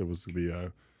was it? It was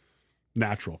the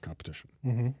natural competition.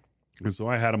 And so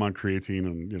I had him on creatine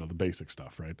and, the basic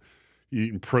stuff, right?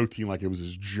 Eating protein like it was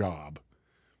his job.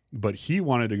 But he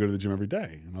wanted to go to the gym every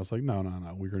day. And I was like, no.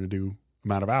 We're going to do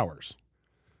amount of hours.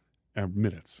 And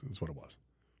minutes is what it was.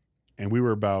 And we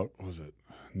were about,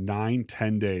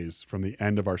 9-10 days from the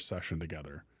end of our session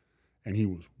together. And he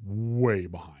was way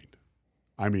behind.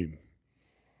 I mean,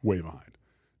 way behind.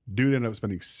 Dude ended up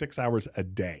spending 6 hours a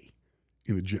day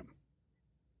in the gym,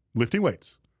 lifting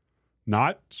weights,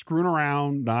 not screwing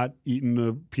around, not eating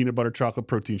a peanut butter chocolate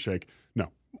protein shake.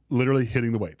 No, literally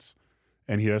hitting the weights.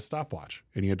 And he had a stopwatch,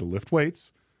 and he had to lift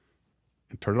weights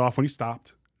and turn it off when he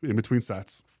stopped in between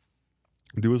sets,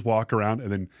 do his walk around,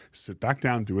 and then sit back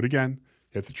down, do it again,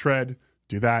 hit the tread,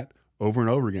 do that over and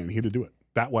over again. And he had to do it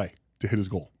that way to hit his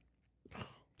goal.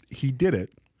 He did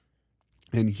it,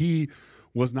 and he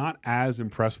was not as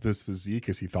impressed with his physique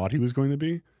as he thought he was going to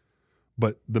be,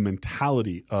 but the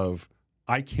mentality of,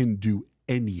 I can do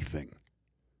anything,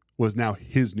 was now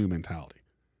his new mentality,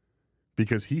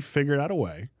 because he figured out a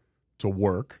way to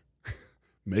work,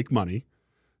 make money,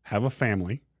 have a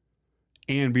family,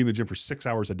 and be in the gym for 6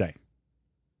 hours a day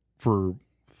for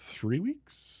 3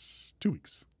 weeks, 2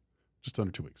 weeks, just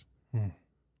under 2 weeks. It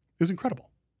was incredible.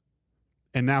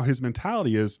 And now his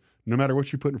mentality is, no matter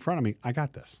what you put in front of me, I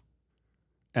got this.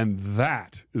 And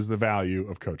that is the value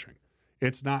of coaching.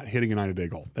 It's not hitting a 90-day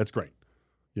goal. That's great.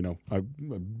 I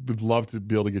would love to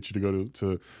be able to get you to go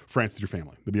to France with your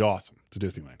family. That'd be awesome. To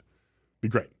Disneyland. Be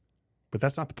great. But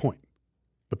that's not the point.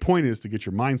 The point is to get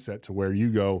your mindset to where you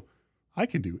go, I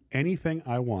can do anything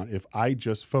I want if I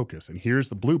just focus. And here's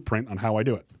the blueprint on how I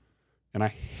do it. And I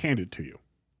hand it to you.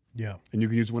 Yeah. And you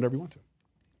can use it whenever you want to.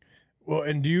 Well,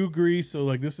 and do you agree? So,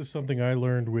 like, this is something I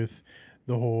learned with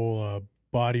the whole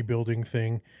bodybuilding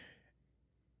thing.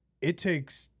 It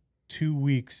takes 2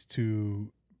 weeks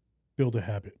to build a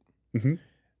habit. Mm-hmm.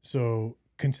 So,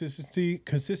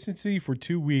 consistency for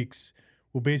 2 weeks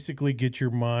will basically get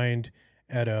your mind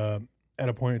at a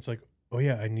point. It's like, oh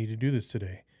yeah, I need to do this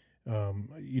today.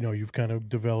 You've kind of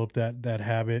developed that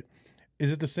habit.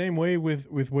 Is it the same way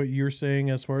with what you're saying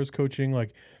as far as coaching?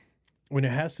 Like, when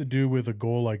it has to do with a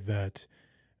goal like that,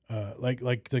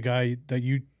 like the guy that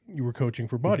you were coaching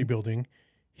for bodybuilding,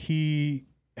 he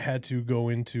had to go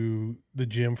into the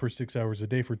gym for 6 hours a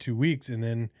day for 2 weeks. And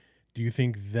then do you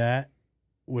think that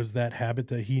was that habit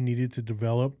that he needed to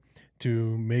develop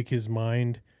to make his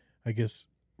mind, I guess,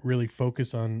 really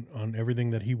focus on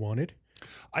everything that he wanted?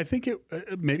 I think it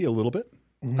maybe a little bit.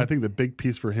 Mm-hmm. I think the big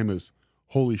piece for him is,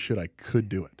 holy shit, I could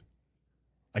do it.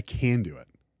 I can do it.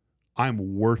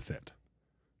 I'm worth it.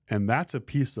 And that's a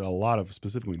piece that a lot of,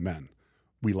 specifically men,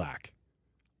 we lack.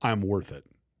 I'm worth it,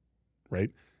 right?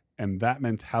 And that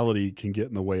mentality can get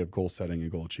in the way of goal setting and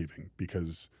goal achieving,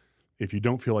 because if you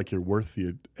don't feel like you're worth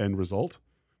the end result,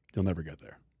 you'll never get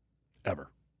there, ever.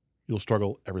 You'll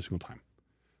struggle every single time.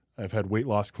 I've had weight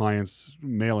loss clients,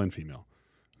 male and female,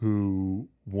 who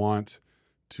want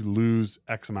to lose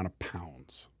X amount of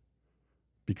pounds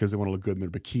because they want to look good in their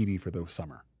bikini for the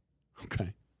summer.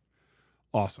 Okay.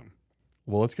 Awesome.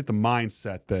 Well, let's get the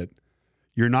mindset that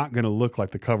you're not going to look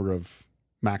like the cover of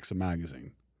Maxim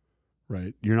magazine,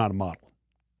 right? You're not a model.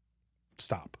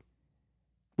 Stop.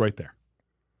 Right there.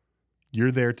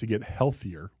 You're there to get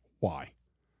healthier. Why?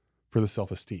 For the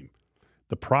self-esteem.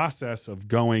 The process of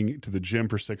going to the gym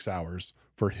for 6 hours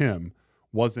for him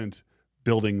wasn't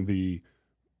building the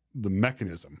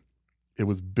mechanism. It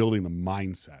was building the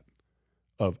mindset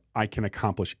of, I can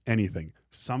accomplish anything.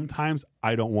 Sometimes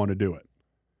I don't want to do it,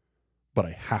 but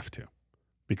I have to,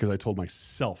 because I told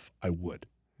myself I would.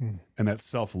 And that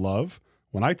self-love,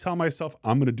 when I tell myself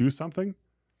I'm going to do something,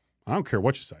 I don't care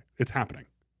what you say. It's happening,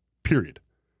 period.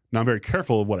 Now, I'm very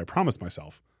careful of what I promise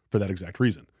myself for that exact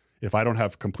reason. If I don't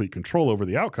have complete control over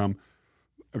the outcome,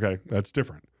 okay, that's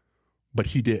different. But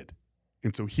he did.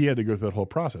 And so he had to go through that whole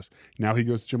process. Now he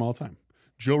goes to the gym all the time.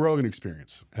 Joe Rogan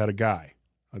experience had a guy.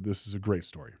 This is a great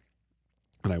story.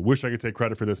 And I wish I could take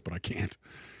credit for this, but I can't.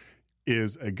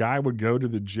 Is a guy would go to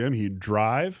the gym, he'd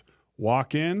drive,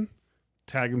 walk in,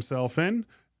 tag himself in,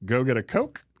 go get a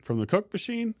Coke from the Coke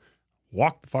machine,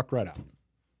 walk the fuck right out.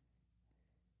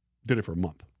 Did it for a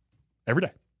month. Every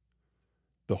day.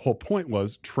 The whole point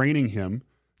was training him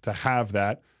to have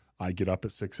that. I get up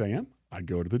at 6 a.m., I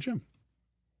go to the gym.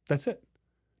 That's it.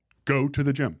 Go to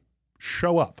the gym.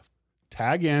 Show up.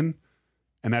 Tag in,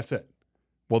 and that's it.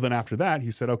 Well, then after that,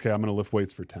 he said, okay, I'm going to lift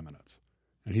weights for 10 minutes.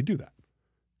 And he'd do that.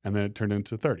 And then it turned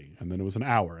into 30. And then it was an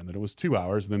hour. And then it was 2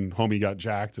 hours. And then homie got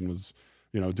jacked and was,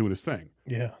 doing his thing.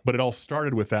 Yeah. But it all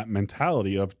started with that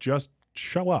mentality of just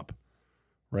show up,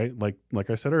 right? Like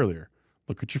I said earlier,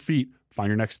 look at your feet, find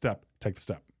your next step, take the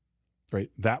step,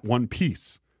 right? That one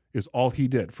piece is all he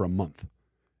did for a month.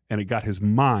 And it got his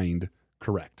mind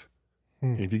correct.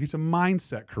 And if you get your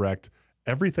mindset correct,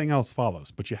 everything else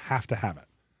follows. But you have to have it.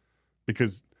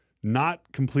 Because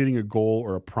not completing a goal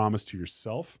or a promise to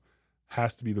yourself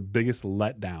has to be the biggest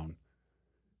letdown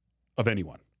of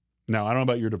anyone. Now, I don't know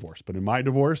about your divorce, but in my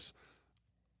divorce,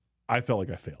 I felt like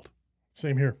I failed.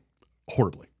 Same here.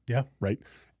 Horribly. Yeah. Right?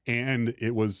 And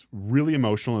it was really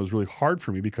emotional. It was really hard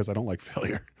for me because I don't like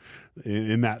failure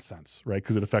in that sense, right?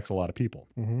 Because it affects a lot of people.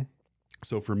 Mm-hmm.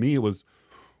 So for me, it was,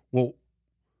 well,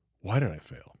 why did I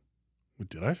fail?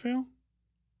 Did I fail?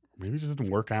 Maybe it just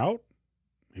didn't work out.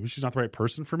 Maybe she's not the right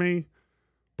person for me.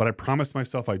 But I promised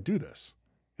myself I'd do this,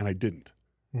 and I didn't,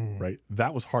 right?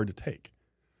 That was hard to take.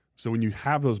 So when you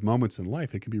have those moments in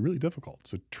life, it can be really difficult.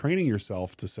 So training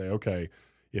yourself to say, okay,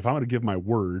 if I'm going to give my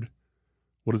word,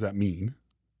 what does that mean,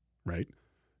 right?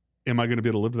 Am I going to be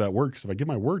able to live to that word? Because if I give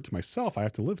my word to myself, I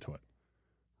have to live to it,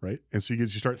 right? And so you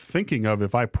start thinking of,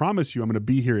 if I promise you I'm going to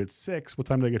be here at 6, what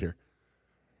time did I get here?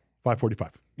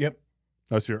 5:45. Yep.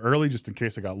 I was here early just in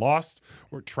case I got lost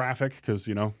or traffic, because,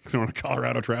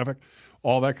 Colorado traffic,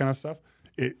 all that kind of stuff.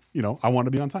 I want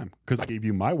to be on time because I gave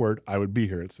you my word I would be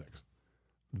here at 6.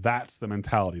 That's the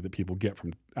mentality that people get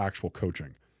from actual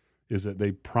coaching, is that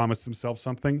they promise themselves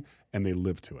something and they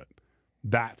live to it.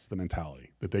 That's the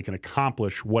mentality, that they can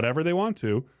accomplish whatever they want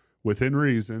to within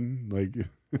reason. Like,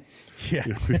 yeah.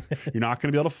 You're not going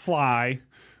to be able to fly,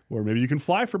 or maybe you can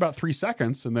fly for about 3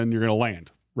 seconds and then you're going to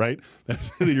land. Right?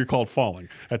 Then you're called falling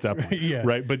at that point. Yeah.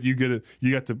 Right. But you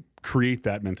get to create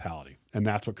that mentality. And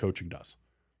that's what coaching does.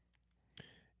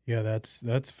 Yeah, that's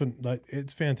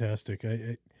it's fantastic.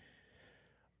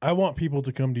 I want people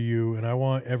to come to you, and I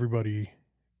want everybody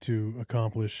to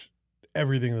accomplish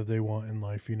everything that they want in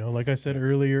life. You know, like I said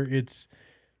earlier,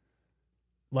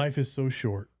 life is so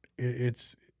short.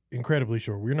 It's incredibly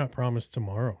short. We're not promised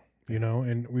tomorrow, you know,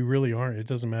 and we really aren't. It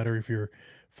doesn't matter if you're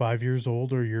 5 years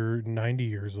old or you're 90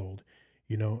 years old.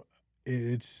 You know,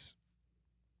 it's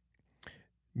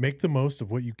make the most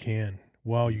of what you can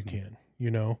while you can.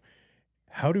 You know,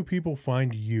 how do people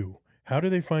find you? How do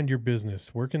they find your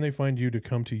business? Where can they find you to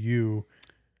come to you?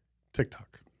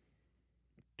 TikTok.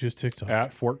 Just TikTok.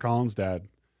 At Fort Collins Dad.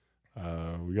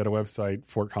 We got a website.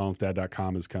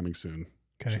 FortCollinsDad.com is coming soon.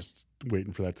 Okay. Just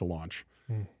waiting for that to launch.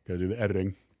 Got to do the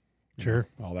editing. Sure.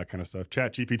 All that kind of stuff.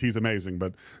 Chat GPT is amazing,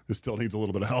 but this still needs a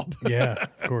little bit of help. Yeah,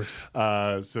 of course.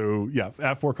 So yeah,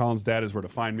 at Fort Collins Dad is where to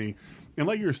find me. And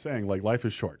like you were saying, like life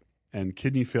is short, and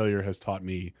kidney failure has taught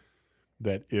me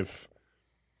that if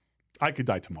I could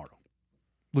die tomorrow,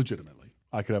 legitimately,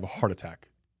 I could have a heart attack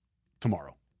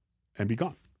tomorrow and be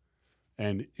gone.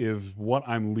 And if what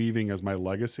I'm leaving as my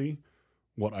legacy,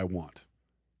 what I want,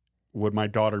 would my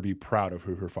daughter be proud of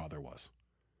who her father was?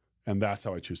 And that's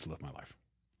how I choose to live my life.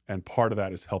 And part of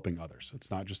that is helping others.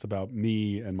 It's not just about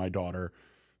me and my daughter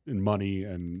and money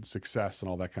and success and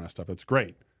all that kind of stuff. It's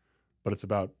great, but it's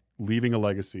about leaving a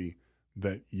legacy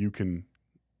that you can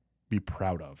be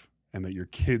proud of and that your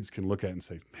kids can look at and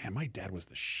say, man, my dad was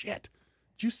the shit.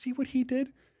 Did you see what he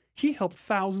did? He helped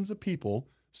thousands of people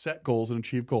set goals and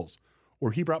achieve goals.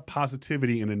 Or he brought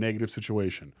positivity in a negative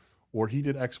situation. Or he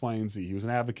did X, Y, and Z. He was an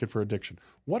advocate for addiction.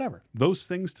 Whatever. Those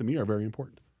things to me are very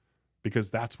important because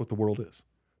that's what the world is.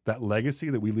 That legacy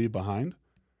that we leave behind,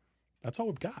 that's all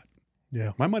we've got.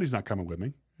 Yeah. My money's not coming with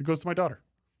me. It goes to my daughter.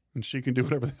 And she can do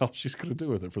whatever the hell she's going to do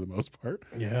with it for the most part.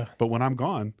 Yeah. But when I'm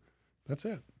gone, that's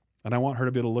it. And I want her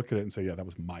to be able to look at it and say, yeah, that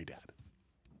was my dad.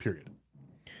 Period.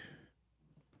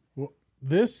 Well,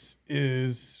 this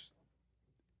has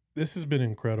been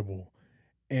incredible.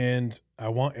 And I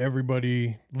want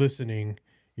everybody listening,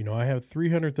 you know, I have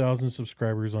 300,000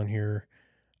 subscribers on here.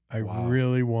 I Wow.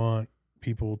 really want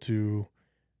people to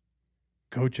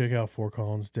go check out Fort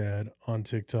Collins Dad on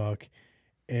TikTok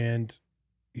and,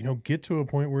 you know, get to a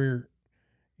point where,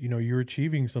 you know, you're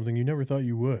achieving something you never thought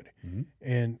you would. Mm-hmm.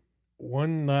 And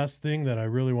one last thing that I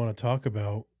really want to talk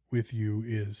about with you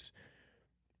is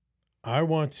I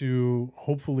want to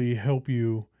hopefully help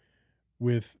you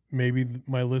with maybe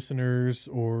my listeners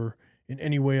or in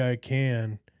any way I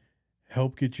can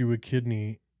help get you a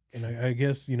kidney. And I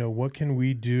guess, you know, what can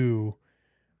we do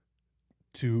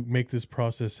to make this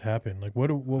process happen? Like, what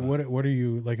are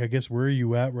you, like, I guess, where are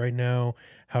you at right now?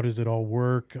 How does it all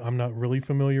work? I'm not really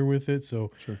familiar with it. So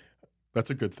Sure.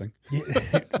 That's a good thing.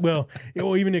 well,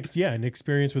 even an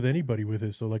experience with anybody with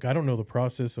it. So like, I don't know the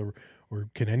process or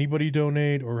can anybody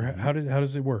donate or how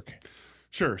does it work?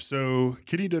 Sure. So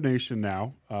kidney donation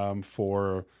now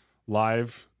for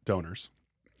live donors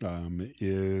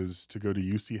is to go to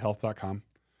uchealth.com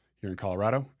here in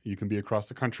Colorado. You can be across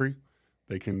the country.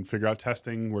 They can figure out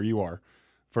testing where you are.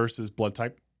 First is blood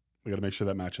type. We got to make sure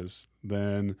that matches.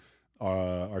 Then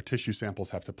our tissue samples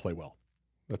have to play well.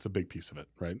 That's a big piece of it,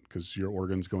 right? Because your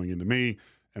organ's going into me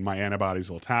and my antibodies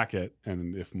will attack it.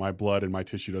 And if my blood and my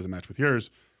tissue doesn't match with yours,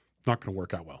 it's not going to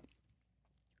work out well.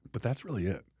 But that's really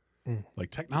it. Like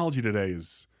technology today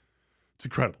it's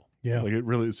incredible. Yeah. Like it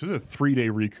really is. It's a 3-day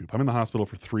recoup. I'm in the hospital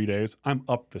for 3 days. I'm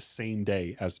up the same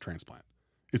day as transplant.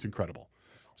 It's incredible.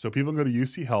 So people can go to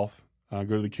UC Health, go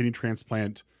to the kidney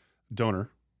transplant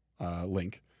donor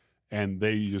link, and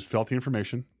they just fill out the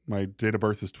information. My date of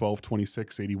birth is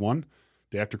 12/26/81.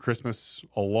 Day after Christmas,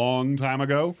 a long time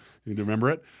ago. You need to remember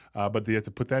it. But they have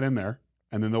to put that in there,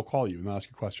 and then they'll call you and they'll ask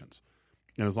you questions.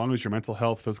 And as long as your mental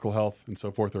health, physical health, and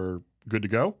so forth are good to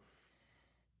go,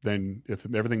 then if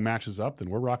everything matches up, then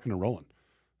we're rocking and rolling.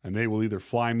 And they will either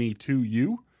fly me to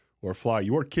you or fly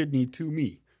your kidney to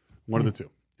me, one of the two.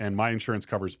 And my insurance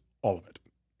covers all of it.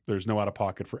 There's no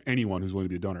out-of-pocket for anyone who's willing to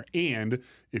be a donor. And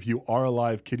if you are a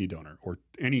live kidney donor or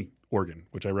any organ,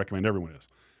 which I recommend everyone is,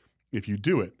 if you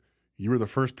do it, you are the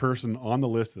first person on the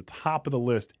list, the top of the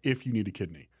list, if you need a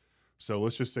kidney. So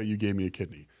let's just say you gave me a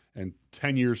kidney, and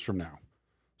 10 years from now,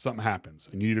 something happens,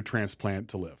 and you need a transplant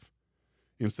to live.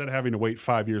 Instead of having to wait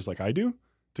 5 years like I do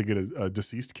to get a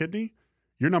deceased kidney,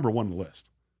 you're number one on the list.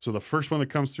 So the first one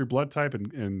that comes through blood type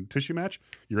and tissue match,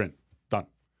 you're in. Done.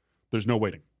 There's no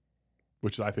waiting,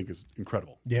 which I think is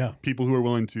incredible. Yeah. People who are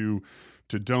willing to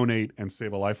donate and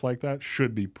save a life like that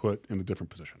should be put in a different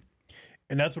position.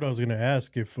 And that's what I was going to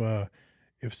ask. If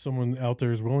someone out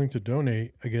there is willing to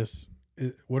donate, I guess,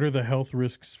 what are the health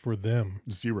risks for them?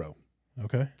 0.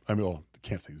 Okay. I mean, well, I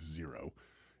can't say 0.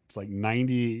 It's like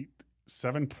 98%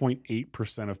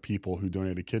 7.8% of people who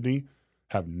donate a kidney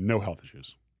have no health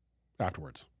issues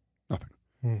afterwards.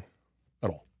 Nothing at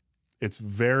all. It's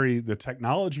the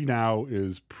technology now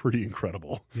is pretty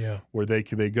incredible. Yeah. Where they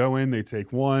go in, they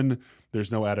take one,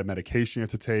 there's no added medication you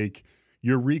have to take.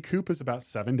 Your recoup is about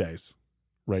 7 days,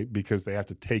 right? Because they have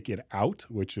to take it out,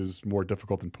 which is more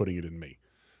difficult than putting it in me.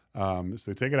 So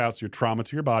they take it out. So your trauma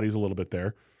to your body is a little bit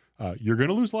there. You're going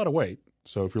to lose a lot of weight.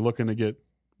 So if you're looking to get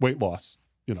weight loss,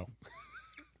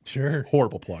 Sure.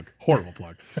 horrible plug.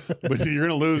 But you're going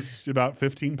to lose about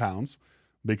 15 pounds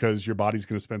because your body's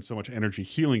going to spend so much energy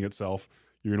healing itself.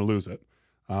 You're going to lose it.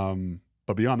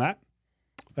 But beyond that,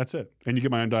 that's it. And you get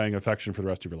my undying affection for the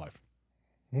rest of your life.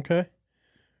 Okay.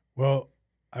 Well,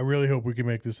 I really hope we can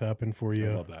make this happen for you.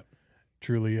 I love that.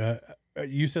 Truly.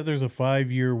 You said there's a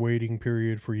 5-year waiting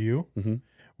period for you. Mm-hmm.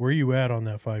 Where are you at on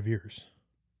that 5 years?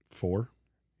 4.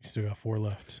 You still got 4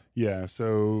 left. Yeah.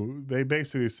 So they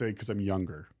basically say, because I'm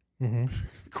younger,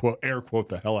 air quote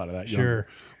the hell out of that. Sure. Younger.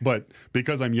 But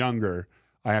because I'm younger,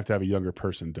 I have to have a younger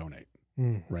person donate.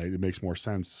 Right. It makes more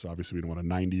sense. Obviously, we don't want a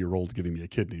 90-year-old giving me a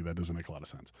kidney. That doesn't make a lot of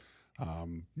sense.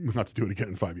 Not to do it again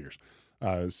in 5 years.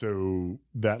 So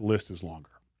that list is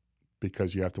longer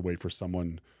because you have to wait for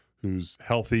someone who's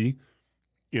healthy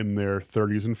in their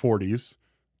 30s and 40s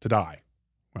to die.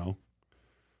 Well,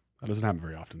 that doesn't happen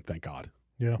very often, thank God.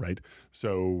 Yeah. Right.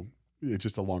 So it's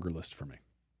just a longer list for me.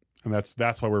 And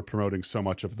that's why we're promoting so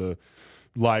much of the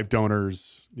live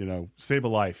donors, save a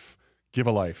life, give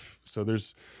a life. So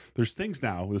there's things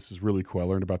now, this is really cool. I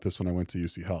learned about this when I went to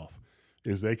UC Health,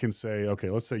 is they can say, okay,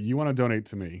 let's say you want to donate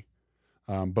to me,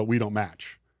 but we don't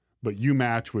match, but you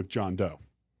match with John Doe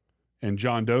and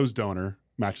John Doe's donor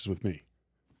matches with me.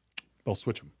 They'll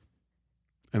switch them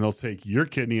and they'll take your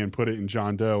kidney and put it in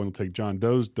John Doe and they'll take John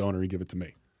Doe's donor and give it to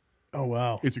me. Oh,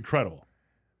 wow. It's incredible.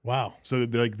 Wow. So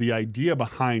the idea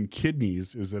behind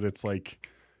kidneys is that it's like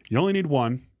you only need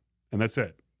one and that's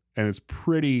it. And it's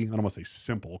pretty, I don't want to say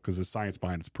simple because the science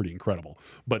behind it's pretty incredible,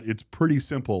 but it's pretty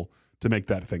simple to make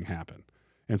that thing happen.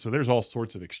 And so there's all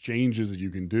sorts of exchanges that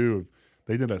you can do.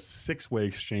 They did a 6-way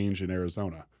exchange in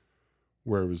Arizona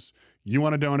where it was, you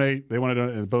want to donate, they want to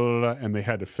donate, blah, blah, blah, and they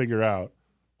had to figure out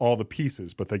all the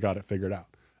pieces, but they got it figured out.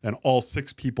 And all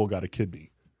 6 people got a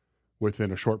kidney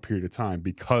within a short period of time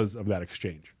because of that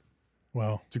exchange.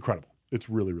 Wow. It's incredible. It's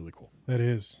really, really cool. That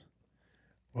is.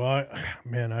 Well,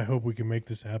 I hope we can make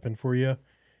this happen for you.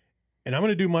 And I'm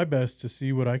going to do my best to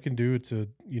see what I can do to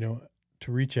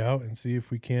reach out and see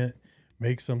if we can't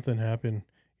make something happen,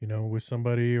 with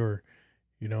somebody or,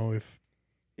 if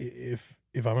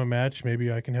I'm a match,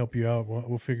 maybe I can help you out.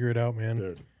 We'll figure it out,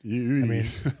 man. Dude,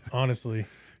 honestly.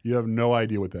 You have no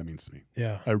idea what that means to me.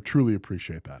 Yeah. I truly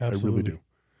appreciate that. Absolutely. I really do.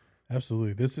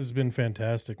 Absolutely. This has been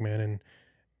fantastic, man. And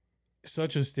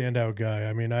such a standout guy.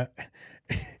 I mean,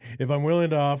 if I'm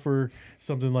willing to offer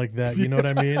something like that, you know what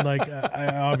I mean? Like,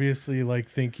 I obviously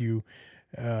think you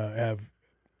have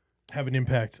an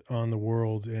impact on the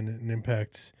world and an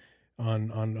impact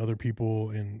on other people.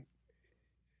 And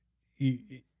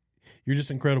you're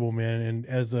just incredible, man. And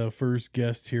as a first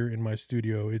guest here in my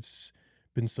studio, it's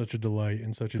been such a delight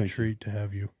and such a treat to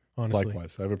have you. Honestly.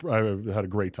 Likewise. I've had a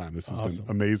great time. This has been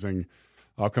amazing.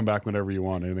 I'll come back whenever you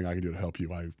want. Anything I can do to help you.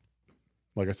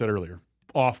 Like I said earlier,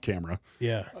 off camera.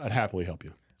 Yeah. I'd happily help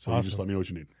you. So you just let me know what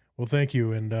you need. Well, thank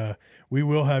you. And we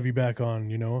will have you back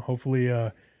on, hopefully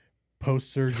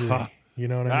post-surgery. You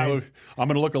know what I mean? I'm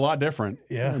going to look a lot different.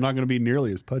 Yeah. I'm not going to be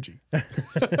nearly as pudgy.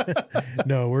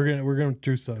 No, we're going to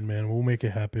do something, man. We'll make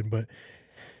it happen. But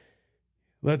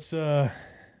let's, me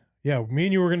and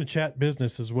you were going to chat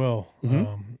business as well,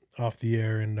 off the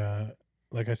air. And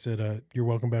like I said, you're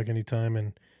welcome back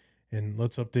anytime. And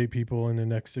let's update people in the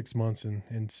next 6 months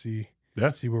and see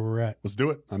where we're at. Let's do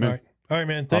it. I'm in. All right,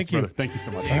 man. Thank you. Brother. Thank you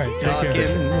so much. All right, take care.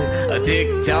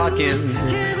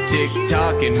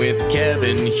 Tick-tocking with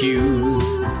Kevin Hughes.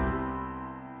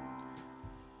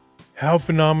 How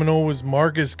phenomenal was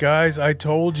Marcus, guys? I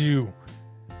told you.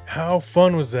 How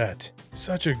fun was that?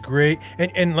 Such a great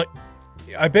and like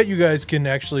I bet you guys can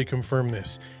actually confirm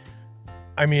this.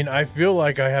 I mean, I feel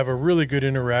like I have a really good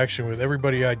interaction with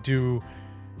everybody I do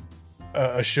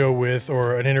a show with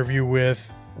or an interview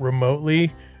with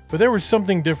remotely, but there was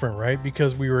something different, right?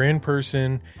 Because we were in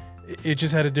person, it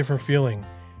just had a different feeling,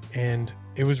 and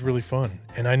it was really fun.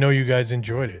 And I know you guys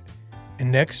enjoyed it. And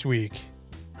next week,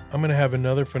 I'm going to have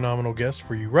another phenomenal guest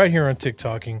for you right here on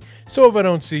TikToking. So if I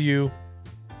don't see you,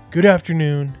 good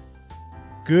afternoon,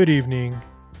 good evening,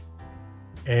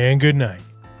 and good night.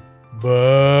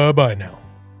 Bye-bye now.